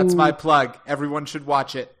 Ooh. That's my plug. Everyone should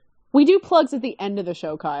watch it. We do plugs at the end of the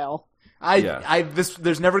show, Kyle.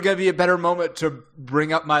 There's never going to be a better moment to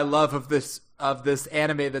bring up my love of this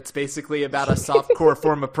anime that's basically about a softcore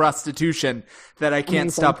form of prostitution that I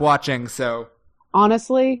can't stop watching. So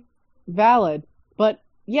honestly, valid, but.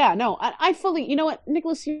 Yeah, no, I fully, you know what,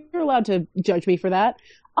 Nicholas, you're allowed to judge me for that.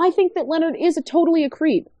 I think that Leonard is totally a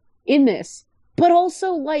creep in this, but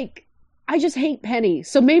also, like, I just hate Penny.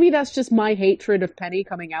 So maybe that's just my hatred of Penny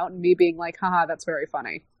coming out and me being like, haha, that's very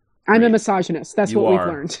funny. I'm a misogynist. That's what we've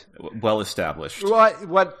learned. Well established.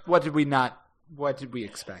 What did we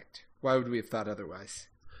expect? Why would we have thought otherwise?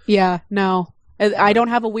 Yeah, no. I don't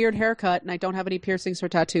have a weird haircut and I don't have any piercings or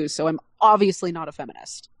tattoos, so I'm obviously not a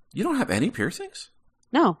feminist. You don't have any piercings?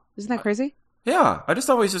 No, isn't that crazy? Yeah, I just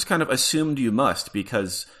always just kind of assumed you must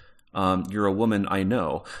because you're a woman I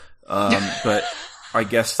know. But I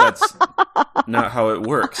guess that's not how it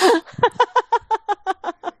works.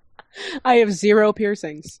 I have 0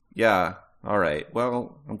 piercings. Yeah, all right.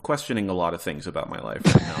 Well, I'm questioning a lot of things about my life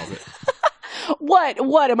right now. But...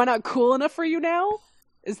 What? Am I not cool enough for you now?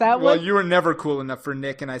 Is that what? Well, you were never cool enough for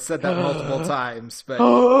Nick, and I said that multiple times. But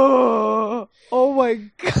oh my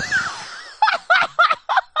God.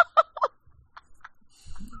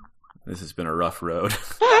 This has been a rough road.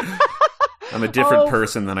 I'm a different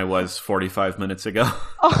person than I was 45 minutes ago.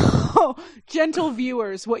 Oh, gentle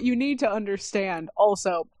viewers, what you need to understand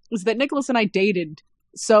also is that Nicholas and I dated.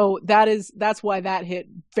 So that's why that hit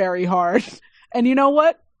very hard. And you know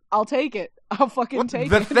what? I'll take it. I'll fucking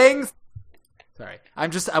take it. Sorry.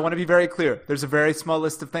 I want to be very clear. There's a very small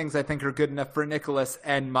list of things I think are good enough for Nicholas,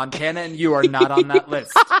 and Montana and you are not on that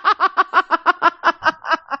list.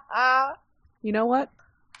 You know what?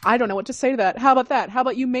 I don't know what to say to that. How about that? How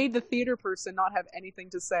about you made the theater person not have anything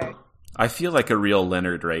to say? I feel like a real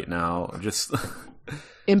Leonard right now. I'm just...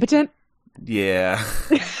 Impotent? Yeah.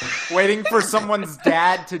 Waiting for someone's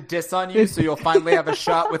dad to diss on you so you'll finally have a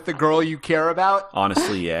shot with the girl you care about?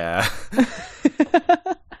 Honestly, yeah.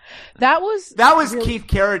 That was really... Keith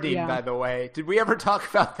Carradine, by the way. Did we ever talk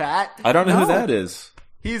about that? I don't know who that is.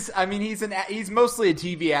 He's mostly a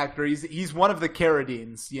TV actor. He's one of the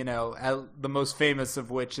Carradines, you know, the most famous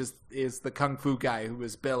of which is the Kung Fu guy who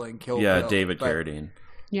was Bill in Kill Bill. Yeah, David Carradine.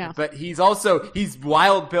 Yeah. But he's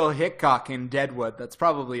Wild Bill Hickok in Deadwood. That's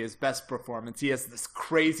probably his best performance. He has this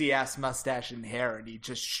crazy ass mustache and hair, and he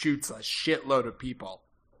just shoots a shitload of people.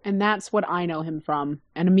 And that's what I know him from.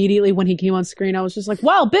 And immediately when he came on screen, I was just like,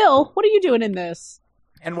 wow, Bill, what are you doing in this?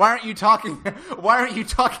 And why aren't you talking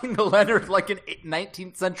to Leonard like an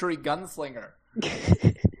 19th century gunslinger?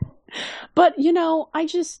 But, you know,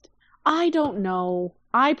 I don't know.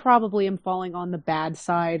 I probably am falling on the bad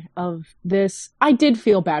side of this. I did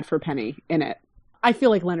feel bad for Penny in it. I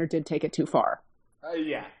feel like Leonard did take it too far.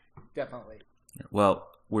 Yeah, definitely. Well,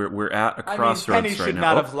 we're at a crossroads right now. Penny should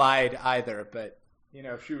not have lied either, but, you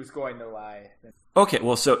know, if she was going to lie... Then... Okay,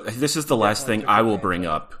 well, so this is the last thing I will bring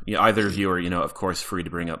up. You know, either of you are, you know, of course, free to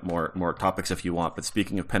bring up more topics if you want. But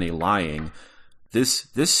speaking of Penny lying, this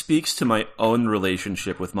speaks to my own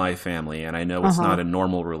relationship with my family, and I know it's not a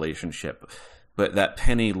normal relationship. But that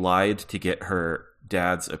Penny lied to get her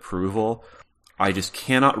dad's approval, I just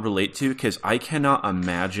cannot relate to, because I cannot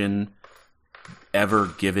imagine ever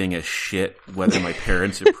giving a shit whether my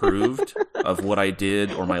parents approved of what I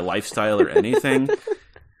did or my lifestyle or anything.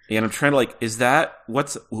 And I'm trying to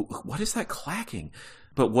what is that clacking?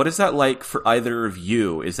 But what is that like for either of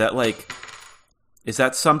you? Is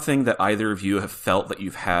that something that either of you have felt that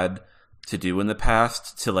you've had to do in the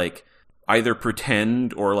past to like either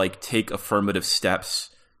pretend or like take affirmative steps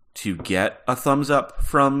to get a thumbs up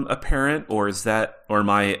from a parent? Or am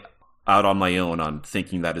I out on my own on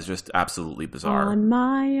thinking that is just absolutely bizarre? On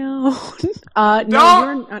my own. No! No,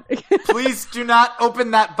 you're not. Please do not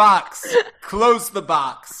open that box. Close the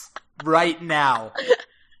box right now.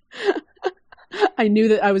 I knew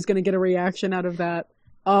that I was going to get a reaction out of that.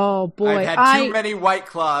 Oh, boy. I've had too many White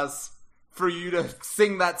Claws for you to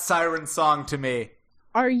sing that siren song to me.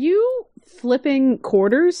 Are you flipping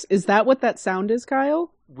quarters? Is that what that sound is,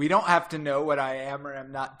 Kyle? We don't have to know what I am or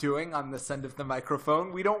am not doing on this end of the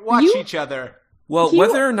microphone. We don't watch each other. Well,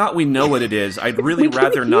 whether or not we know what it is, I'd really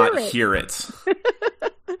rather not hear it.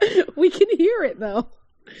 We can hear it, though.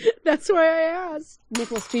 That's why I asked.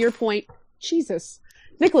 Nicholas, to your point,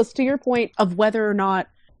 Nicholas, to your point of whether or not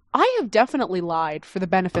I have definitely lied for the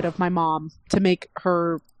benefit of my mom to make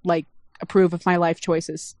her, like, approve of my life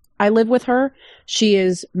choices. I live with her. She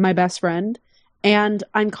is my best friend. And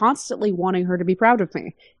I'm constantly wanting her to be proud of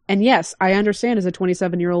me. And yes, I understand as a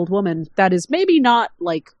 27-year-old woman, that is maybe not,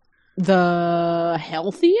 like, the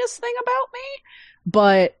healthiest thing about me.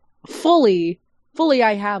 But fully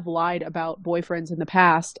I have lied about boyfriends in the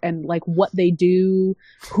past and, like, what they do,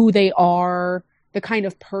 who they are, the kind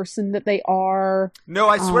of person that they are. No,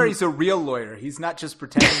 I swear he's a real lawyer. He's not just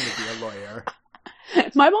pretending to be a lawyer.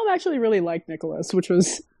 My mom actually really liked Nicholas, which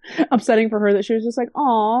was upsetting for her that she was just like,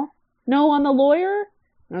 aw, no on the lawyer?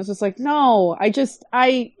 And I was just like, no,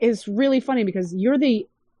 it's really funny because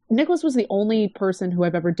Nicholas was the only person who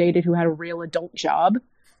I've ever dated who had a real adult job.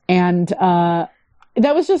 And that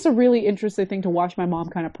was just a really interesting thing to watch my mom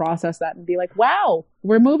kind of process that and be like, wow,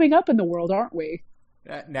 we're moving up in the world, aren't we?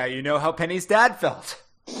 Now you know how Penny's dad felt.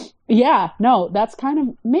 Yeah, no,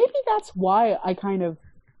 maybe that's why I kind of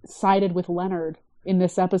sided with Leonard in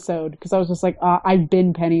this episode, because I was just like, I've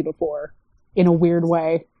been Penny before in a weird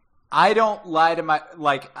way. I don't lie to my,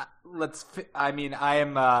 like, I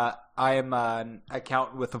am an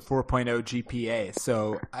accountant with a 4.0 GPA,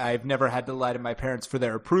 so I've never had to lie to my parents for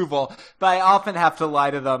their approval, but I often have to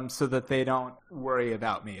lie to them so that they don't worry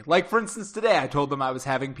about me. Like, for instance, today I told them I was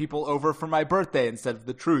having people over for my birthday instead of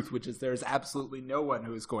the truth, which is there's absolutely no one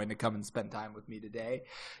who is going to come and spend time with me today.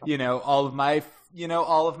 All of my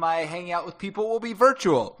hanging out with people will be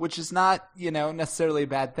virtual, which is not, necessarily a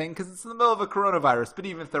bad thing because it's in the middle of a coronavirus. But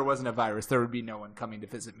even if there wasn't a virus, there would be no one coming to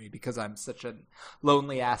visit me because I'm such a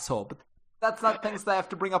lonely asshole. But that's not things that I have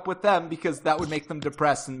to bring up with them because that would make them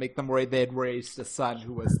depressed and make them worried they had raised a son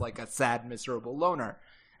who was like a sad, miserable loner.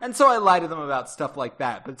 And so I lie to them about stuff like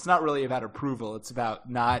that. But it's not really about approval. It's about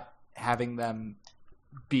not having them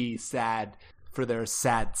be sad for their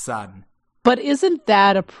sad son. But isn't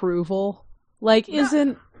that approval? Like,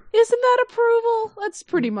 isn't that approval? That's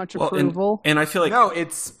pretty much approval. And I feel like... No,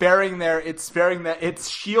 it's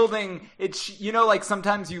shielding, like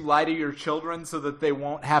sometimes you lie to your children so that they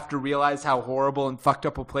won't have to realize how horrible and fucked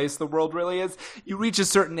up a place the world really is. You reach a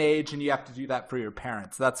certain age and you have to do that for your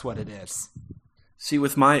parents. That's what it is. See,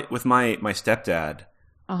 with my stepdad,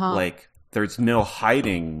 like, there's no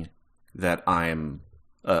hiding that I'm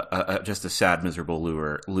just a sad, miserable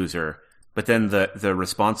loser. But then the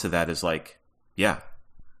response to that is like, yeah,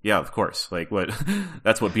 of course. Like, what?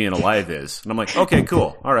 That's what being alive is. And I'm like, okay,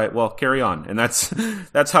 cool. All right, well, carry on. And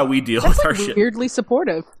that's how we deal with our shit. Weirdly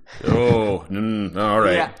supportive. Oh, all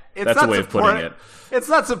right. Yeah, that's a way of putting it. It's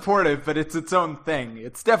not supportive, but it's its own thing.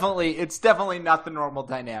 It's definitely not the normal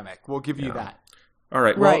dynamic. We'll give you that. All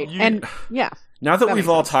right. Well, right. And yeah. Now that we've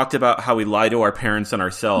all talked about how we lie to our parents and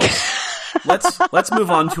ourselves, let's move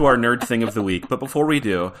on to our nerd thing of the week. But before we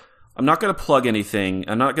do, I'm not going to plug anything.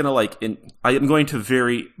 I'm not going to I am going to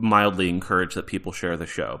very mildly encourage that people share the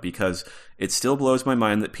show because it still blows my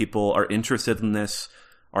mind that people are interested in this.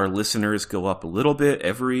 Our listeners go up a little bit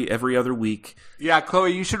every other week. Yeah,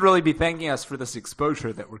 Chloe, you should really be thanking us for this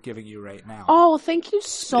exposure that we're giving you right now. Oh, thank you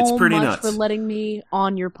so much nuts. for letting me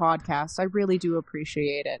on your podcast. I really do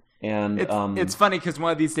appreciate it. And it's funny because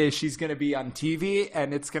one of these days she's going to be on TV,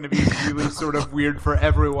 and it's going to be really sort of weird for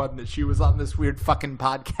everyone that she was on this weird fucking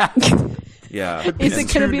podcast. Yeah, is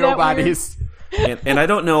it going to be nobodies? That weird? And I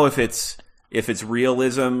don't know if it's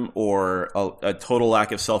realism or a total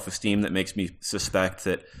lack of self-esteem that makes me suspect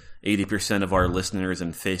that 80% of our listeners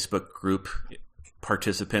and Facebook group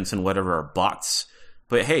participants and whatever are bots.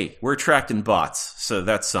 But hey, we're attracting bots, so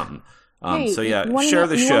that's something. So yeah, share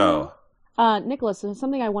the show. Nicholas, there's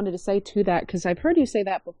something I wanted to say to that because I've heard you say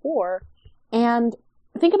that before, and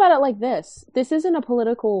think about it like this. This isn't a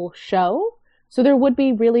political show, so there would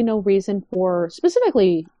be really no reason for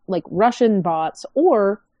specifically like Russian bots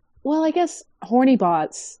or, well, I guess horny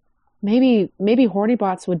bots. Maybe horny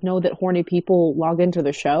bots would know that horny people log into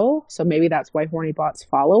the show, so maybe that's why horny bots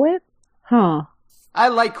follow it. Huh. I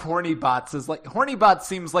like horny bots. Horny bots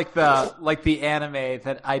seems like the anime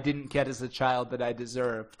that I didn't get as a child that I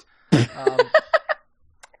deserved.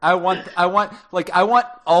 I want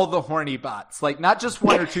all the horny bots, like not just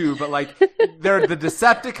one or two, but like there are the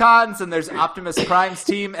Decepticons and there's Optimus Prime's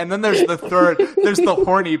team, and then there's the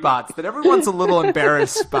horny bots that everyone's a little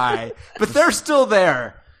embarrassed by, but they're still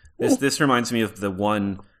there. This reminds me of the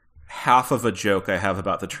one half of a joke I have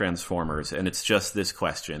about the Transformers, and it's just this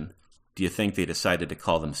question. Do you think they decided to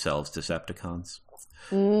call themselves Decepticons?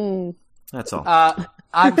 That's all.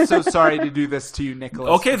 I'm so sorry to do this to you,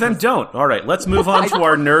 Nicholas. Okay, then don't. All right, let's move on to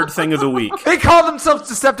our nerd thing of the week. They call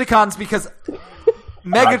themselves Decepticons because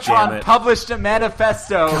Megatron published a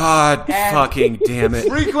manifesto. God fucking damn it.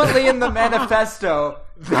 Frequently in the manifesto,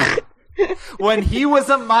 when he was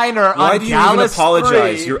a minor on Gallus 3... Why do you even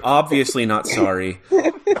apologize? You're obviously not sorry.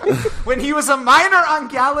 When he was a minor on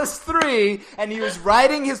Gallus 3, and he was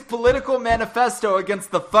writing his political manifesto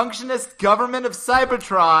against the functionist government of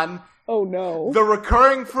Cybertron... Oh no. The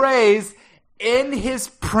recurring phrase in his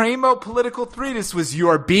primo political treatise was, "You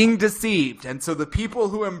are being deceived." And so the people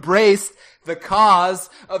who embraced the cause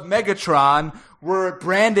of Megatron were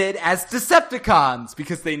branded as Decepticons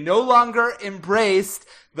because they no longer embraced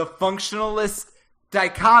the functionalist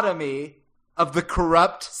dichotomy of the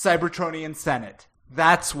corrupt Cybertronian Senate.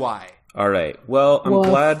 That's why. All right. Well, I'm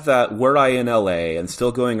glad that were I in LA and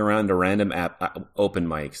still going around to random open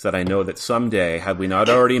mics that I know that someday, had we not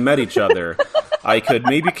already met each other, I could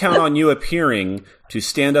maybe count on you appearing to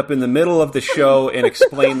stand up in the middle of the show and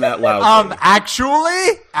explain that loudly.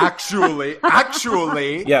 Actually.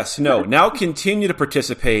 Yes, no. Now continue to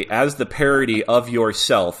participate as the parody of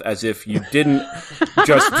yourself as if you didn't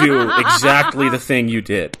just do exactly the thing you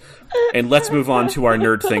did. And let's move on to our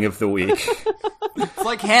nerd thing of the week. It's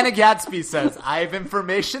like Hannah Gadsby says, I have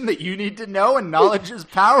information that you need to know, and knowledge is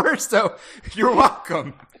power, so you're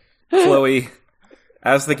welcome. Chloe,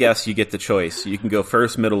 as the guest, you get the choice. You can go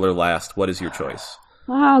first, middle, or last. What is your choice?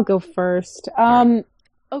 I'll go first.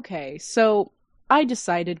 Okay, so I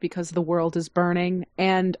decided because the world is burning,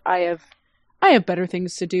 and I have better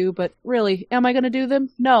things to do, but really, am I going to do them?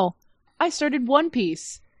 No. I started One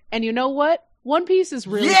Piece, and you know what? One Piece is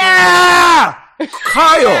really good. Kyle!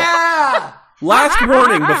 Yeah! Last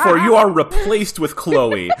warning before you are replaced with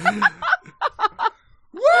Chloe.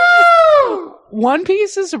 Woo! One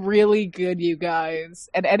Piece is really good, you guys.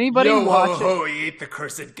 And anybody watch it... he ate the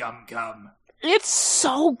cursed gum. It's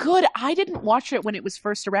so good. I didn't watch it when it was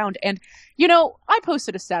first around. And, you know, I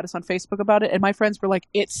posted a status on Facebook about it, and my friends were like,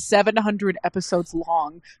 it's 700 episodes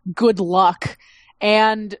long. Good luck.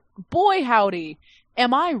 And boy, howdy.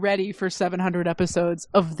 Am I ready for 700 episodes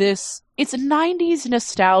of this? It's 90s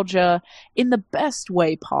nostalgia in the best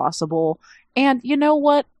way possible. And you know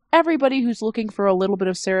what? Everybody who's looking for a little bit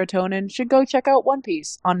of serotonin should go check out One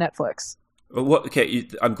Piece on Netflix. Okay,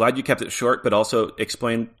 I'm glad you kept it short, but also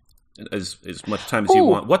explain as much time as you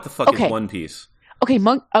want. What the fuck is One Piece?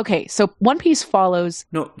 Okay, so One Piece follows...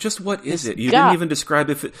 No, just what is it? You didn't even describe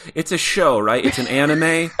it. It's a show, right? It's an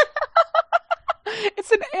anime?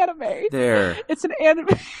 It's an anime. There. It's an anime.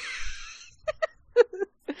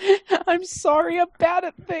 I'm sorry, I'm bad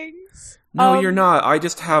at things. No, you're not. I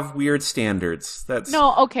just have weird standards.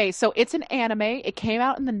 No, okay, so it's an anime. It came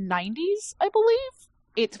out in the 90s, I believe.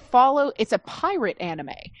 It's a pirate anime.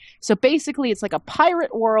 So basically it's like a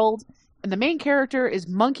pirate world, and the main character is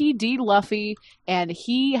Monkey D. Luffy, and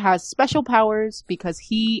he has special powers because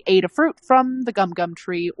he ate a fruit from the Gum Gum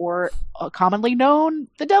tree, or commonly known,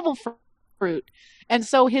 the devil fruit. And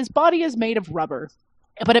so his body is made of rubber,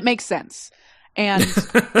 but it makes sense. And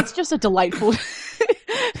it's just a delightful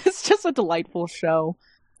show.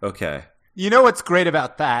 Okay. You know what's great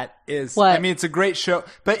about that is, what? I mean, it's a great show,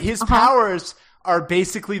 but his powers are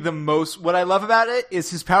basically what I love about it is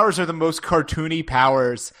his powers are the most cartoony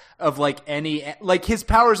powers of his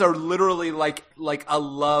powers are literally like a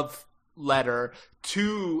love letter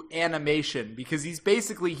to animation, because he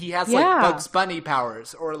has like Bugs Bunny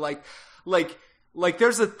powers, or like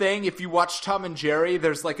there's a thing, if you watch Tom and Jerry,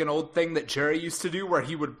 there's like an old thing that Jerry used to do where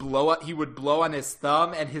he would blow on his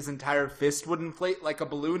thumb and his entire fist would inflate like a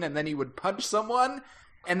balloon, and then he would punch someone.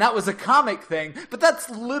 And that was a comic thing, but that's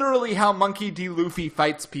literally how Monkey D. Luffy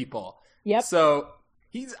fights people. Yep. So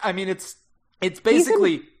it's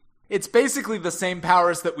basically the same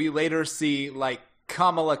powers that we later see like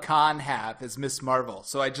Kamala Khan have as Miss Marvel.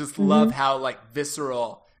 So I just love how like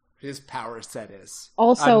visceral his power set is.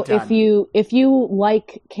 Also, if you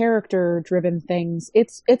like character driven things,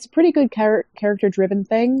 it's a pretty good character driven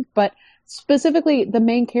thing, but specifically the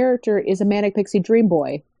main character is a Manic Pixie Dream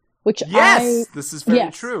Boy, which this is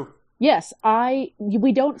very true. Yes,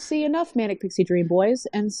 we don't see enough Manic Pixie Dream Boys,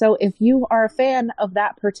 and so if you are a fan of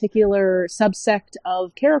that particular subsect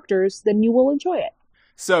of characters, then you will enjoy it.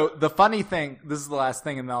 So the funny thing, this is the last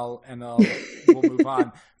thing, and we'll move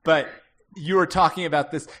on. But you were talking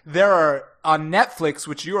about this. There are on Netflix,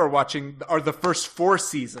 which you are watching, are the first 4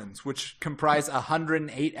 seasons, which comprise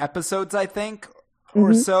 108 episodes, I think,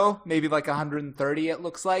 or so, maybe like 130. It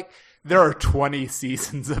looks like there are 20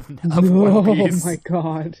 seasons of One Piece. Oh my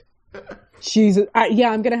god. Jesus.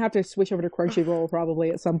 I'm going to have to switch over to Crunchyroll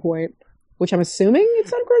probably at some point, which I'm assuming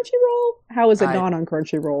it's on Crunchyroll. How is it not on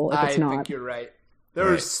Crunchyroll if it's not? I think you're right.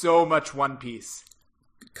 There is so much One Piece.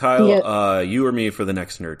 Kyle, you or me for the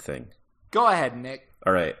next nerd thing? Go ahead, Nick.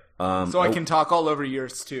 All right. So I can talk all over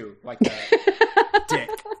yours too, like that. Dick.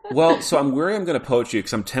 Well, so I'm worried I'm going to poach you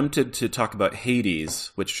because I'm tempted to talk about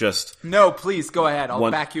Hades, which just... No, please, go ahead. I'll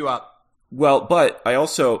back you up. Well, but I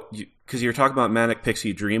also... Because you're talking about Manic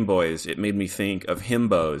Pixie Dream Boys, it made me think of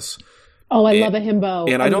himbos. Oh, I love a himbo.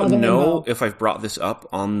 And I don't know if I've brought this up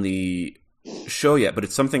on the show yet, but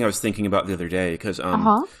it's something I was thinking about the other day because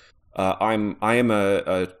I am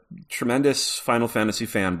a tremendous Final Fantasy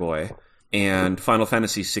fanboy, and Final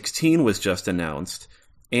Fantasy 16 was just announced,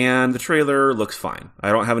 and the trailer looks fine.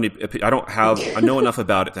 I know enough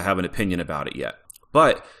about it to have an opinion about it yet,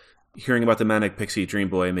 but hearing about the Manic Pixie Dream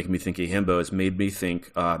Boy making me think of himbos made me think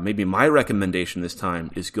maybe my recommendation this time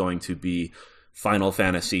is going to be Final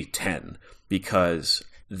Fantasy X, because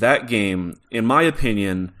that game, in my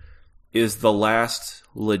opinion, is the last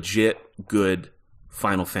legit good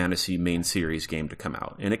Final Fantasy main series game to come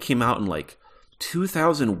out. And it came out in like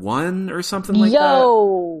 2001 or something like that.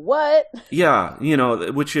 Yo, what? Yeah,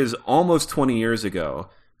 which is almost 20 years ago.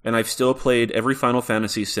 And I've still played every Final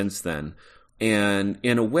Fantasy since then. And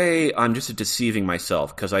in a way, I'm just deceiving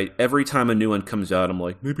myself because every time a new one comes out, I'm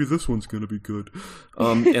like, maybe this one's going to be good.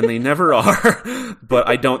 And they never are, but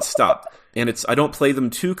I don't stop. And I don't play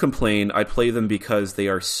them to complain. I play them because they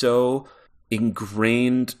are so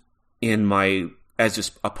ingrained as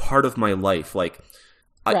just a part of my life. Like,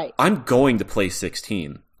 I'm going to play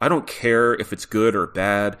 16. I don't care if it's good or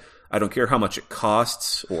bad. I don't care how much it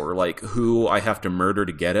costs or like who I have to murder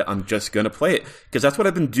to get it. I'm just going to play it because that's what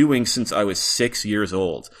I've been doing since I was 6 years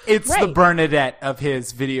old. It's the Bernadette of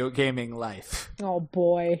his video gaming life. Oh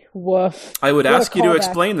boy. Woof. I would ask you to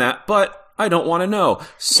explain that, but I don't want to know.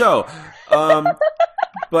 So,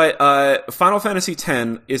 but Final Fantasy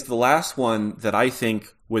X is the last one that I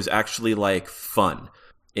think was actually like fun.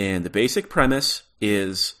 And the basic premise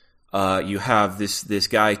is you have this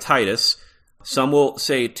guy Titus. Some will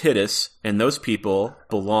say Titus, and those people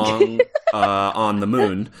belong on the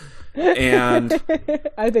moon. And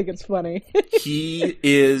I think it's funny. he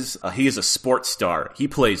is a sports star. He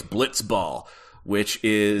plays blitzball, which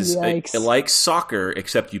is like soccer,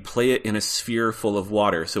 except you play it in a sphere full of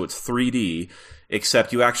water, so it's 3D.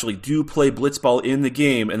 Except you actually do play blitzball in the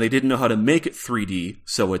game, and they didn't know how to make it 3D,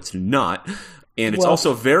 so it's not. And it's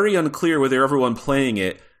also very unclear whether everyone playing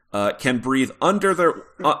it can breathe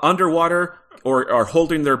underwater or are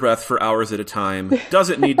holding their breath for hours at a time.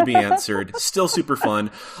 Doesn't need to be answered. Still super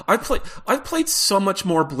fun. I've played so much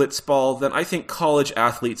more blitzball than I think college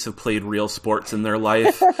athletes have played real sports in their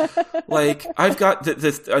life. Like, I've got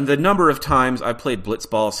the number of times I've played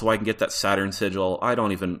blitzball so I can get that Saturn sigil.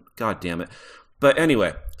 God damn it. But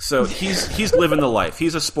anyway, so he's living the life.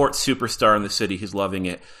 He's a sports superstar in the city. He's loving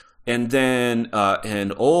it. And then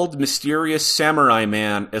an old mysterious samurai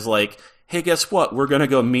man is like, hey, guess what? We're going to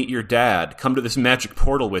go meet your dad. Come to this magic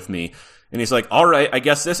portal with me. And he's like, all right, I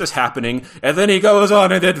guess this is happening. And then he goes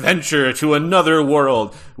on an adventure to another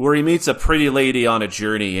world where he meets a pretty lady on a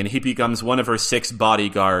journey, and he becomes one of her 6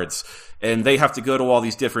 bodyguards. And they have to go to all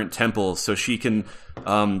these different temples so she can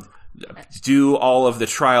do all of the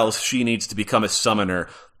trials she needs to become a summoner.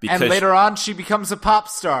 And later on, she becomes a pop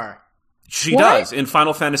star. She does in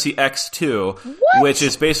Final Fantasy X2, which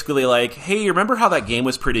is basically like, hey, you remember how that game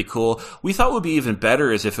was pretty cool? We thought it would be even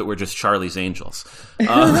better as if it were just Charlie's Angels.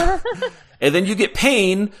 And then you get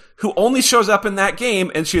Pain, who only shows up in that game,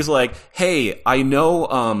 and she's like, hey, I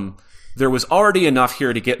know there was already enough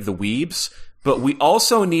here to get the weebs, but we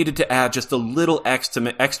also needed to add just a little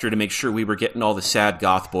extra to make sure we were getting all the sad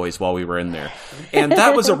goth boys while we were in there. And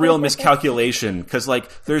that was a real miscalculation, because,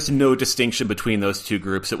 like, there's no distinction between those two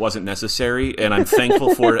groups. It wasn't necessary, and I'm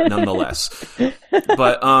thankful for it nonetheless.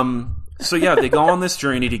 But, So yeah, they go on this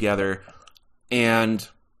journey together, and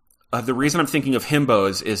the reason I'm thinking of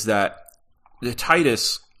himbos is that the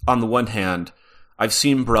Titus, on the one hand, I've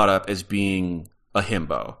seen brought up as being a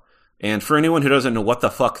himbo. And for anyone who doesn't know what the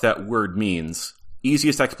fuck that word means,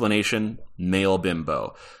 easiest explanation, male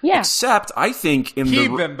bimbo. Yeah. Except, I think in He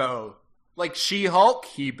bimbo. Like She-Hulk,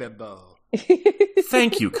 he bimbo.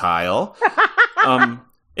 Thank you, Kyle.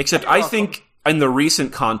 Except I think in the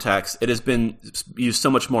recent context, it has been used so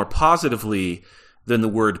much more positively than the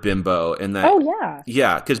word bimbo. And that,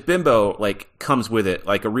 yeah, because bimbo comes with it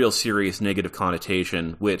like a real serious negative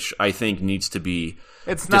connotation, which I think needs to be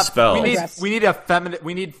dispelled. We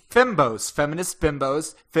need fimbos, feminist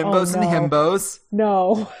bimbos, and himbos.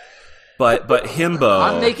 No. But himbo,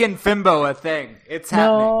 I'm making fimbo a thing. It's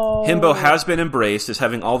happening. Himbo has been embraced as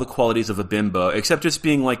having all the qualities of a bimbo, except just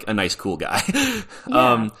being like a nice, cool guy.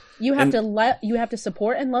 Yeah. You have to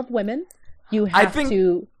support and love women. You have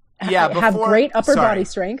to have great upper body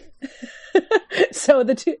strength. So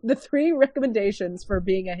the three recommendations for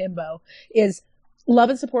being a himbo is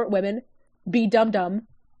love and support women, be dumb,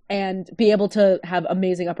 and be able to have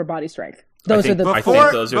amazing upper body strength. I think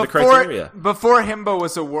those are the criteria. Before himbo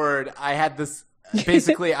was a word, I had this.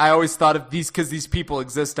 Basically, I always thought of these because these people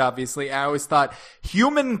exist. Obviously, I always thought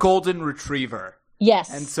human golden retriever.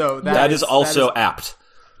 Yes, and so that is also apt.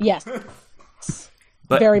 Yes,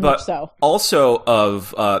 very much so. Also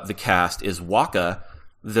of the cast is Waka,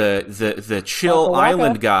 the chill Waka.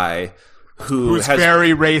 island guy who's very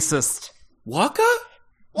racist. Waka?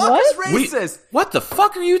 Waka's racist. What the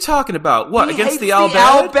fuck are you talking about? What, he against hates the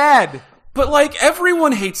Al-Bed? But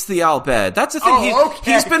everyone hates the Al-Bed. That's the thing.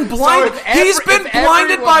 He's been blinded. He's been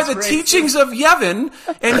blinded by the teachings of Yevon,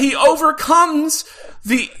 and he overcomes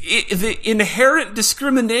the inherent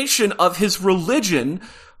discrimination of his religion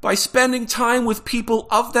by spending time with people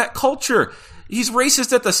of that culture. He's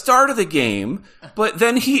racist at the start of the game, but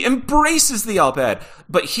then he embraces the Al-Bed.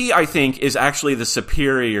 But he, I think, is actually the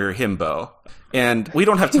superior himbo. And we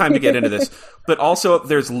don't have time to get into this. But also,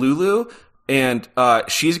 there's Lulu, and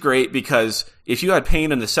she's great because if you had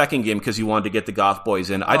Pain in the second game because you wanted to get the goth boys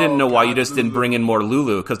in, I didn't know why you just didn't bring in more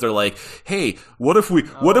Lulu, because they're like, hey, what if we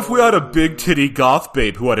had a big titty goth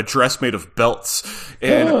babe who had a dress made of belts?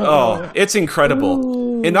 And it's incredible.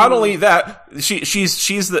 Ooh. And not only that,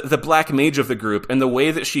 she's the black mage of the group, and the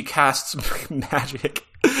way that she casts magic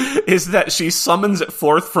is that she summons it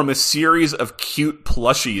forth from a series of cute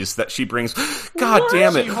plushies that she brings. God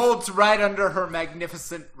damn it. She holds right under her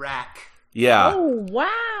magnificent rack. Yeah. Oh,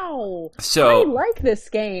 wow. So I like this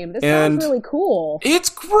game. This sounds really cool. It's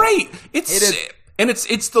great.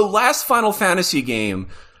 It's the last Final Fantasy game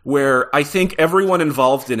where I think everyone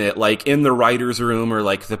involved in it, in the writer's room or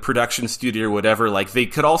the production studio or whatever, they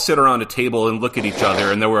could all sit around a table and look at each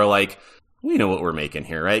other, and they were like, we know what we're making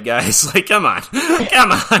here, right, guys? Come on.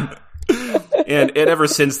 Come on. And ever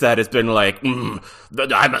since that, it's been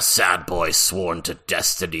I'm a sad boy sworn to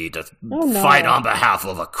destiny to fight on behalf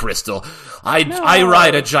of a crystal. I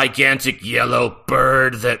ride a gigantic yellow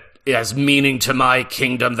bird that has meaning to my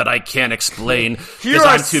kingdom that I can't explain because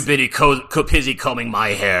I'm too busy combing my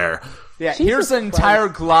hair. Yeah, here's an entire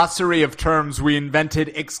glossary of terms we invented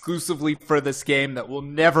exclusively for this game that will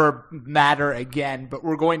never matter again, but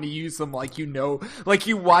we're going to use them like you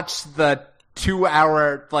watched the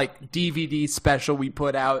 2-hour DVD special we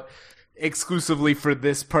put out exclusively for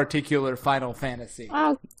this particular Final Fantasy.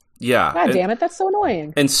 Oh, yeah. God damn it, that's so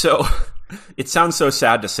annoying. And so, it sounds so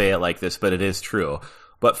sad to say it like this, but it is true.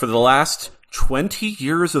 But for the last 20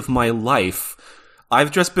 years of my life,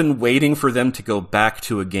 I've just been waiting for them to go back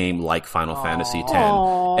to a game like Final Fantasy X.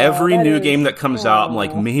 Every new game that comes out, I'm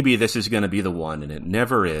like, maybe this is going to be the one, and it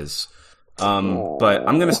never is. But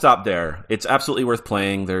I'm going to stop there. It's absolutely worth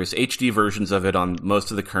playing. There's HD versions of it on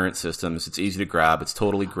most of the current systems. It's easy to grab. It's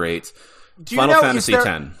totally great. Final Fantasy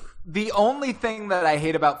X. The only thing that I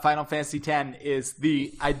hate about Final Fantasy X is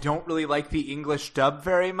I don't really like the English dub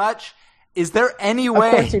very much. Is there any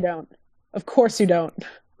way... Of course you don't. Of course you don't.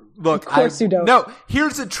 Look, of course you don't. No,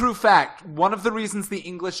 here's a true fact. One of the reasons the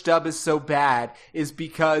English dub is so bad is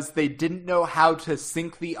because they didn't know how to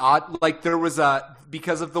sync the audio.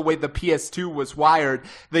 Because of the way the PS2 was wired,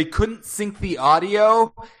 they couldn't sync the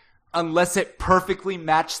audio unless it perfectly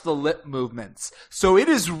matched the lip movements. So it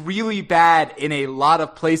is really bad in a lot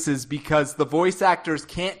of places because the voice actors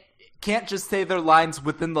can't just say their lines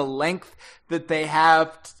within the length that they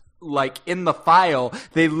have in the file.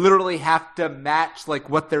 They literally have to match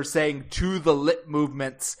what they're saying to the lip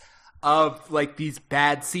movements of these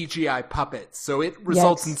bad CGI puppets. So it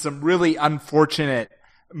results in some really unfortunate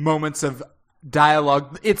moments of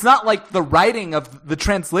dialogue. It's not like the writing of the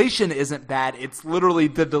translation isn't bad. It's literally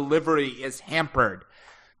the delivery is hampered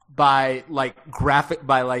by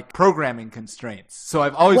programming constraints. So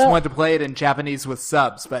I've always wanted to play it in Japanese with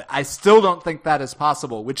subs, but I still don't think that is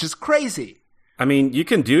possible, which is crazy. I mean, you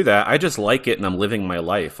can do that. I just like it and I'm living my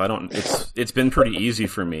life. It's been pretty easy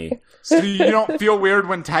for me. So you don't feel weird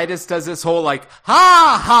when Titus does this whole like,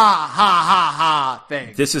 ha, ha, ha, ha, ha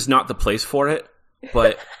thing? This is not the place for it,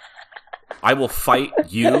 but I will fight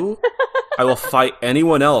you. I will fight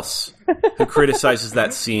anyone else who criticizes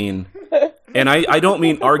that scene. And I don't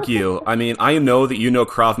mean argue. I mean, I know that you know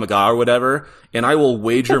Krav Maga or whatever, and I will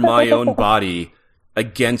wager my own body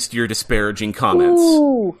against your disparaging comments.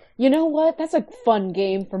 Ooh, you know what? That's a fun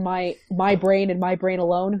game for my brain and my brain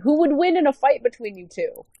alone. Who would win in a fight between you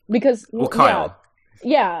two? Because Kyle.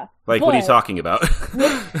 Yeah. Like, what are you talking about?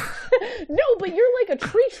 No, but you're like a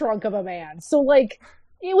tree trunk of a man. So, like,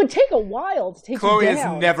 it would take a while to take Chloe you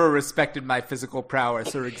down. has never respected my physical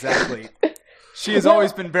prowess, or exactly. She has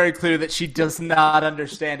always been very clear that she does not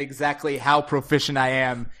understand exactly how proficient I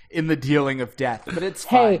am in the dealing of death, but it's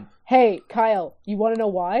fine. Hey, Kyle, you want to know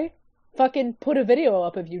why? Fucking put a video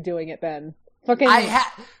up of you doing it, Ben. Fucking. I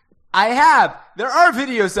have. There are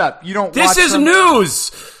videos up. You don't. This is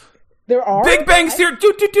news. There are Big Bang Theory.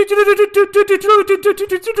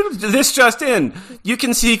 This just in. You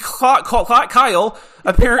can see Kyle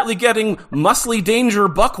apparently getting muscly danger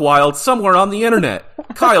buck wild somewhere on the internet.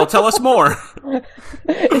 Kyle, tell us more.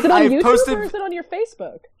 Is it on YouTube or is it on your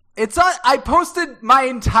Facebook? It's on. I posted my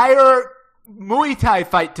entire Muay Thai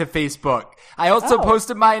fight to Facebook. I also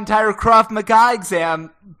posted my entire Krav Maga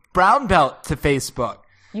exam brown belt to Facebook.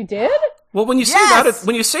 You did? Well, when you say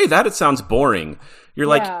that, it sounds boring. You're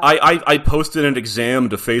like, I posted an exam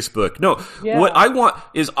to Facebook. No, what I want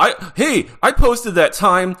is I posted that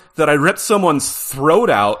time that I ripped someone's throat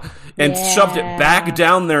out and shoved it back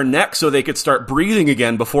down their neck so they could start breathing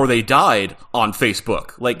again before they died on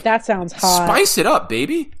Facebook. Like, that sounds hot. Spice it up,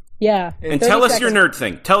 baby. Yeah. And tell us your nerd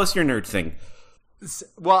thing. Tell us your nerd thing.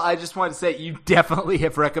 Well, I just wanted to say you definitely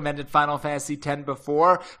have recommended Final Fantasy X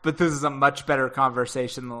before, but this is a much better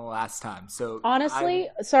conversation than the last time. So honestly,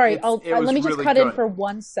 let me just cut in for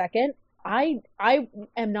 1 second. I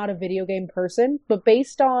am not a video game person, but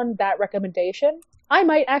based on that recommendation, I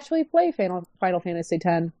might actually play Final Fantasy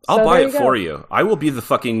X. I'll buy it for you. I will be the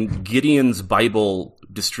fucking Gideon's Bible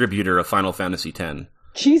distributor of Final Fantasy X.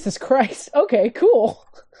 Jesus Christ. Okay, cool.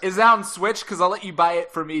 Is that on Switch? Because I'll let you buy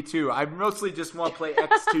it for me too. I mostly just want to play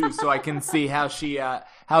X2 so I can see how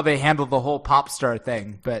they handle the whole pop star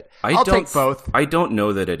thing. But I'll take both. I don't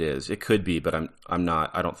know that it is. It could be, but I'm not.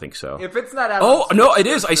 I don't think so. If it's not out, no, it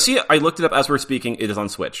is. I see it. I looked it up as we're speaking. It is on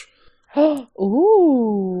Switch.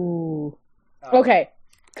 Ooh. Okay,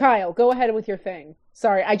 Kyle, go ahead with your thing.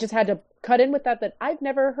 Sorry, I just had to cut in with that I've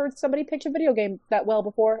never heard somebody pitch a video game that well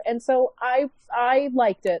before, and so I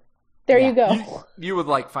liked it. There you go. You would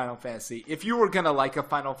like Final Fantasy. If you were going to like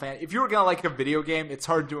if you were going to like a video game, it's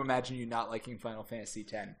hard to imagine you not liking Final Fantasy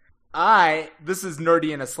X. This is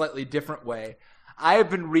nerdy in a slightly different way. I have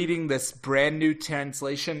been reading this brand new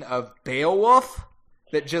translation of Beowulf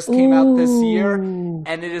that just came out this year, and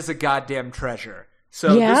it is a goddamn treasure.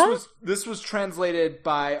 So this was translated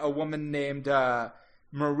by a woman named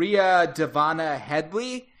Maria Devana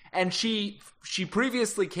Headley, and she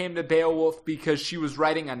previously came to Beowulf because she was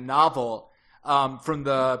writing a novel from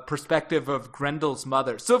the perspective of Grendel's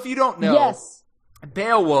mother. So if you don't know,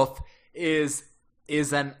 Beowulf is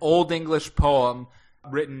an Old English poem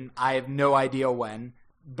written, I have no idea when,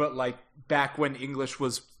 but like back when English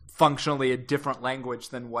was functionally a different language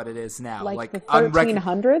than what it is now. Like the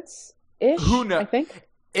 1300s-ish, who knows? I think.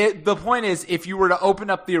 The point is, if you were to open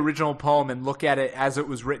up the original poem and look at it as it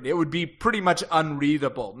was written, it would be pretty much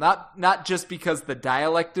unreadable. Not just because the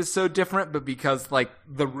dialect is so different, but because like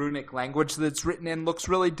the runic language that's written in looks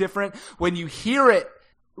really different. When you hear it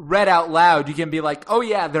read out loud, you can be like, oh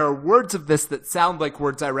yeah, there are words of this that sound like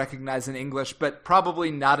words I recognize in English, but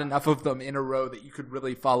probably not enough of them in a row that you could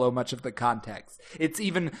really follow much of the context. It's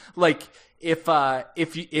even like if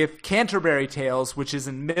Canterbury Tales, which is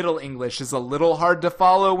in Middle English, is a little hard to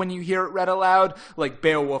follow when you hear it read aloud, like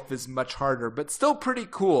Beowulf is much harder, but still pretty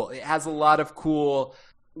cool. It has a lot of cool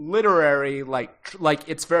literary, like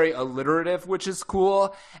it's very alliterative, which is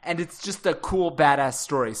cool, and it's just a cool badass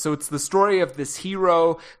story. So it's the story of this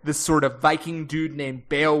hero, this sort of Viking dude named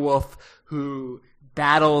Beowulf, who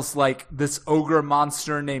battles like this ogre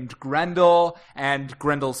monster named Grendel, and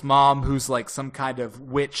Grendel's mom, who's like some kind of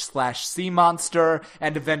witch/sea monster,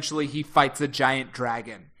 and eventually he fights a giant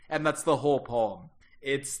dragon. And that's the whole poem.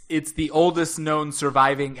 It's the oldest known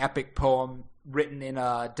surviving epic poem written in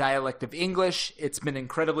a dialect of English. It's been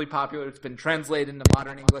incredibly popular. It's been translated into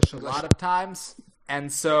modern English a lot of times.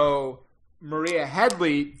 And so Maria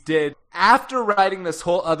Headley did, after writing this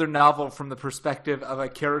whole other novel from the perspective of a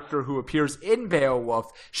character who appears in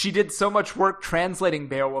Beowulf, she did so much work translating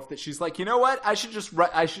Beowulf that she's like, you know what?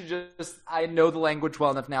 I know the language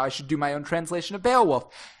well enough now. I should do my own translation of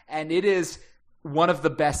Beowulf. And it is one of the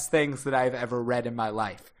best things that I've ever read in my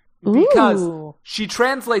life. Because she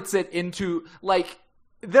translates it into, like,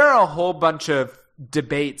 there are a whole bunch of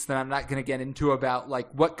debates that I'm not going to get into about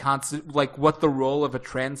what the role of a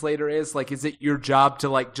translator is. Like, is it your job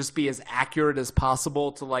to just be as accurate as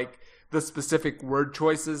possible to the specific word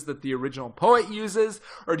choices that the original poet uses,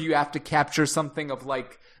 or do you have to capture something of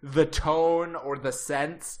the tone or the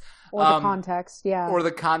sense or the context? Yeah, or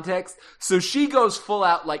the context. So she goes full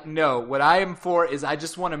out no, what I am for is I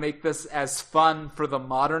just want to make this as fun for the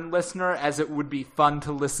modern listener as it would be fun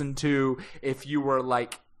to listen to if you were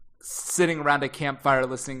sitting around a campfire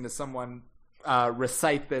listening to someone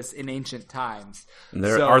recite this in ancient times. And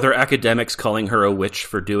are there academics calling her a witch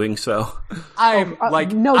for doing so? I'm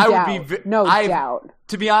no doubt.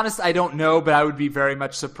 To be honest, I don't know, but I would be very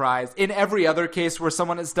much surprised. In every other case where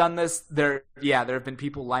someone has done this, there have been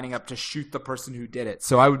people lining up to shoot the person who did it.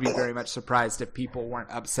 So I would be very much surprised if people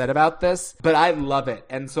weren't upset about this. But I love it,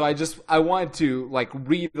 and so I wanted to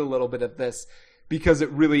read a little bit of this, because it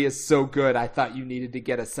really is so good. I thought you needed to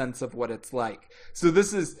get a sense of what it's like. So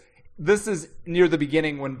this is near the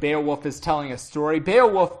beginning when Beowulf is telling a story.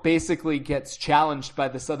 Beowulf basically gets challenged by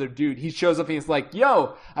this other dude. He shows up and he's like,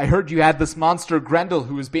 yo, I heard you had this monster Grendel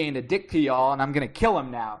who was being a dick to y'all, and I'm going to kill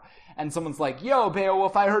him now. And someone's like, yo,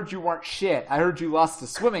 Beowulf, I heard you weren't shit. I heard you lost a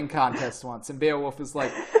swimming contest once. And Beowulf is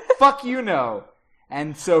like, fuck you know.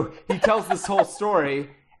 And so he tells this whole story.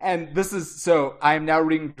 And so I am now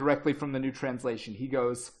reading directly from the new translation. He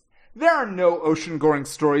goes, there are no ocean-goring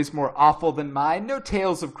stories more awful than mine, no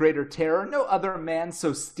tales of greater terror, no other man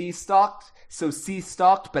so sea-stalked,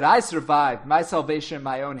 but I survived, my salvation in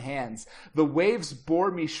my own hands. The waves bore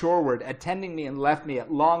me shoreward, attending me and left me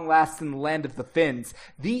at long last in the land of the Finns.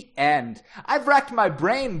 The end. I've racked my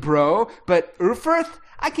brain, bro, but Urfirth?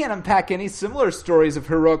 I can't unpack any similar stories of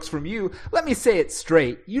heroics from you. Let me say it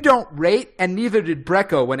straight. You don't rate, and neither did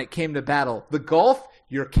Brecco when it came to battle. The Gulf?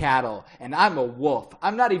 Your cattle, and I'm a wolf.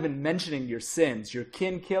 I'm not even mentioning your sins, your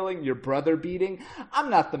kin killing, your brother beating. I'm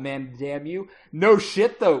not the man to damn you. No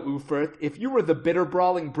shit though, Ufirth. If you were the bitter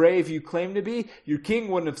brawling brave you claim to be, your king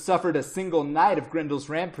wouldn't have suffered a single night of Grendel's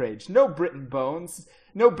rampage. No bitten bones,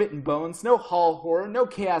 no hall horror, no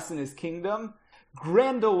chaos in his kingdom.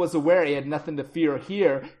 Grendel was aware he had nothing to fear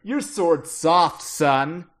here. Your sword's soft,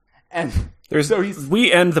 son. And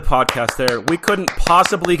we end the podcast there. We couldn't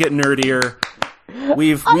possibly get nerdier.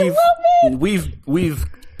 We've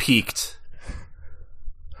peaked.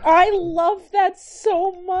 I love that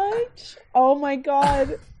so much. Oh my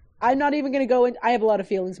god. I'm not even going to go in. I have a lot of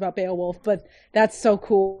feelings about Beowulf, but that's so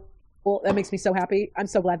cool. That makes me so happy. I'm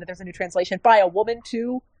so glad that there's a new translation by a woman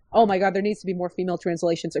too. Oh my god, there needs to be more female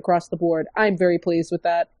translations across the board. I'm very pleased with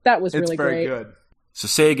that. That was really great. It's very good. So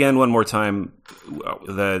say again one more time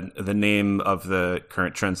the name of the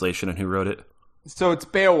current translation and who wrote it. So it's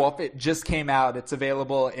Beowulf. It just came out. It's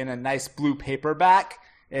available in a nice blue paperback.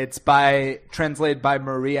 It's translated by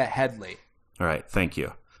Maria Headley. All right, thank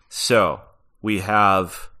you. So we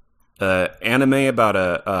have anime about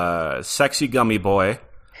a sexy gummy boy.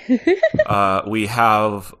 We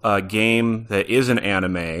have a game that is an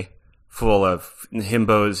anime full of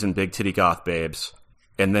himbos and big titty goth babes.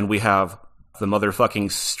 And then we have the motherfucking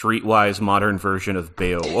streetwise modern version of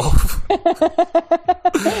Beowulf.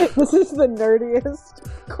 This is the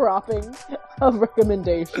nerdiest cropping of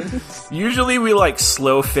recommendations. Usually we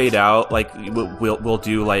slow fade out, we'll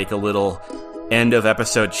do a little end of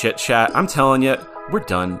episode chit chat. I'm telling you, we're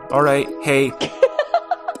done. All right, hey,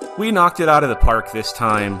 we knocked it out of the park this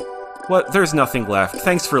time. There's nothing left.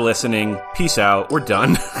 Thanks for listening. Peace out. We're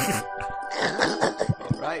done.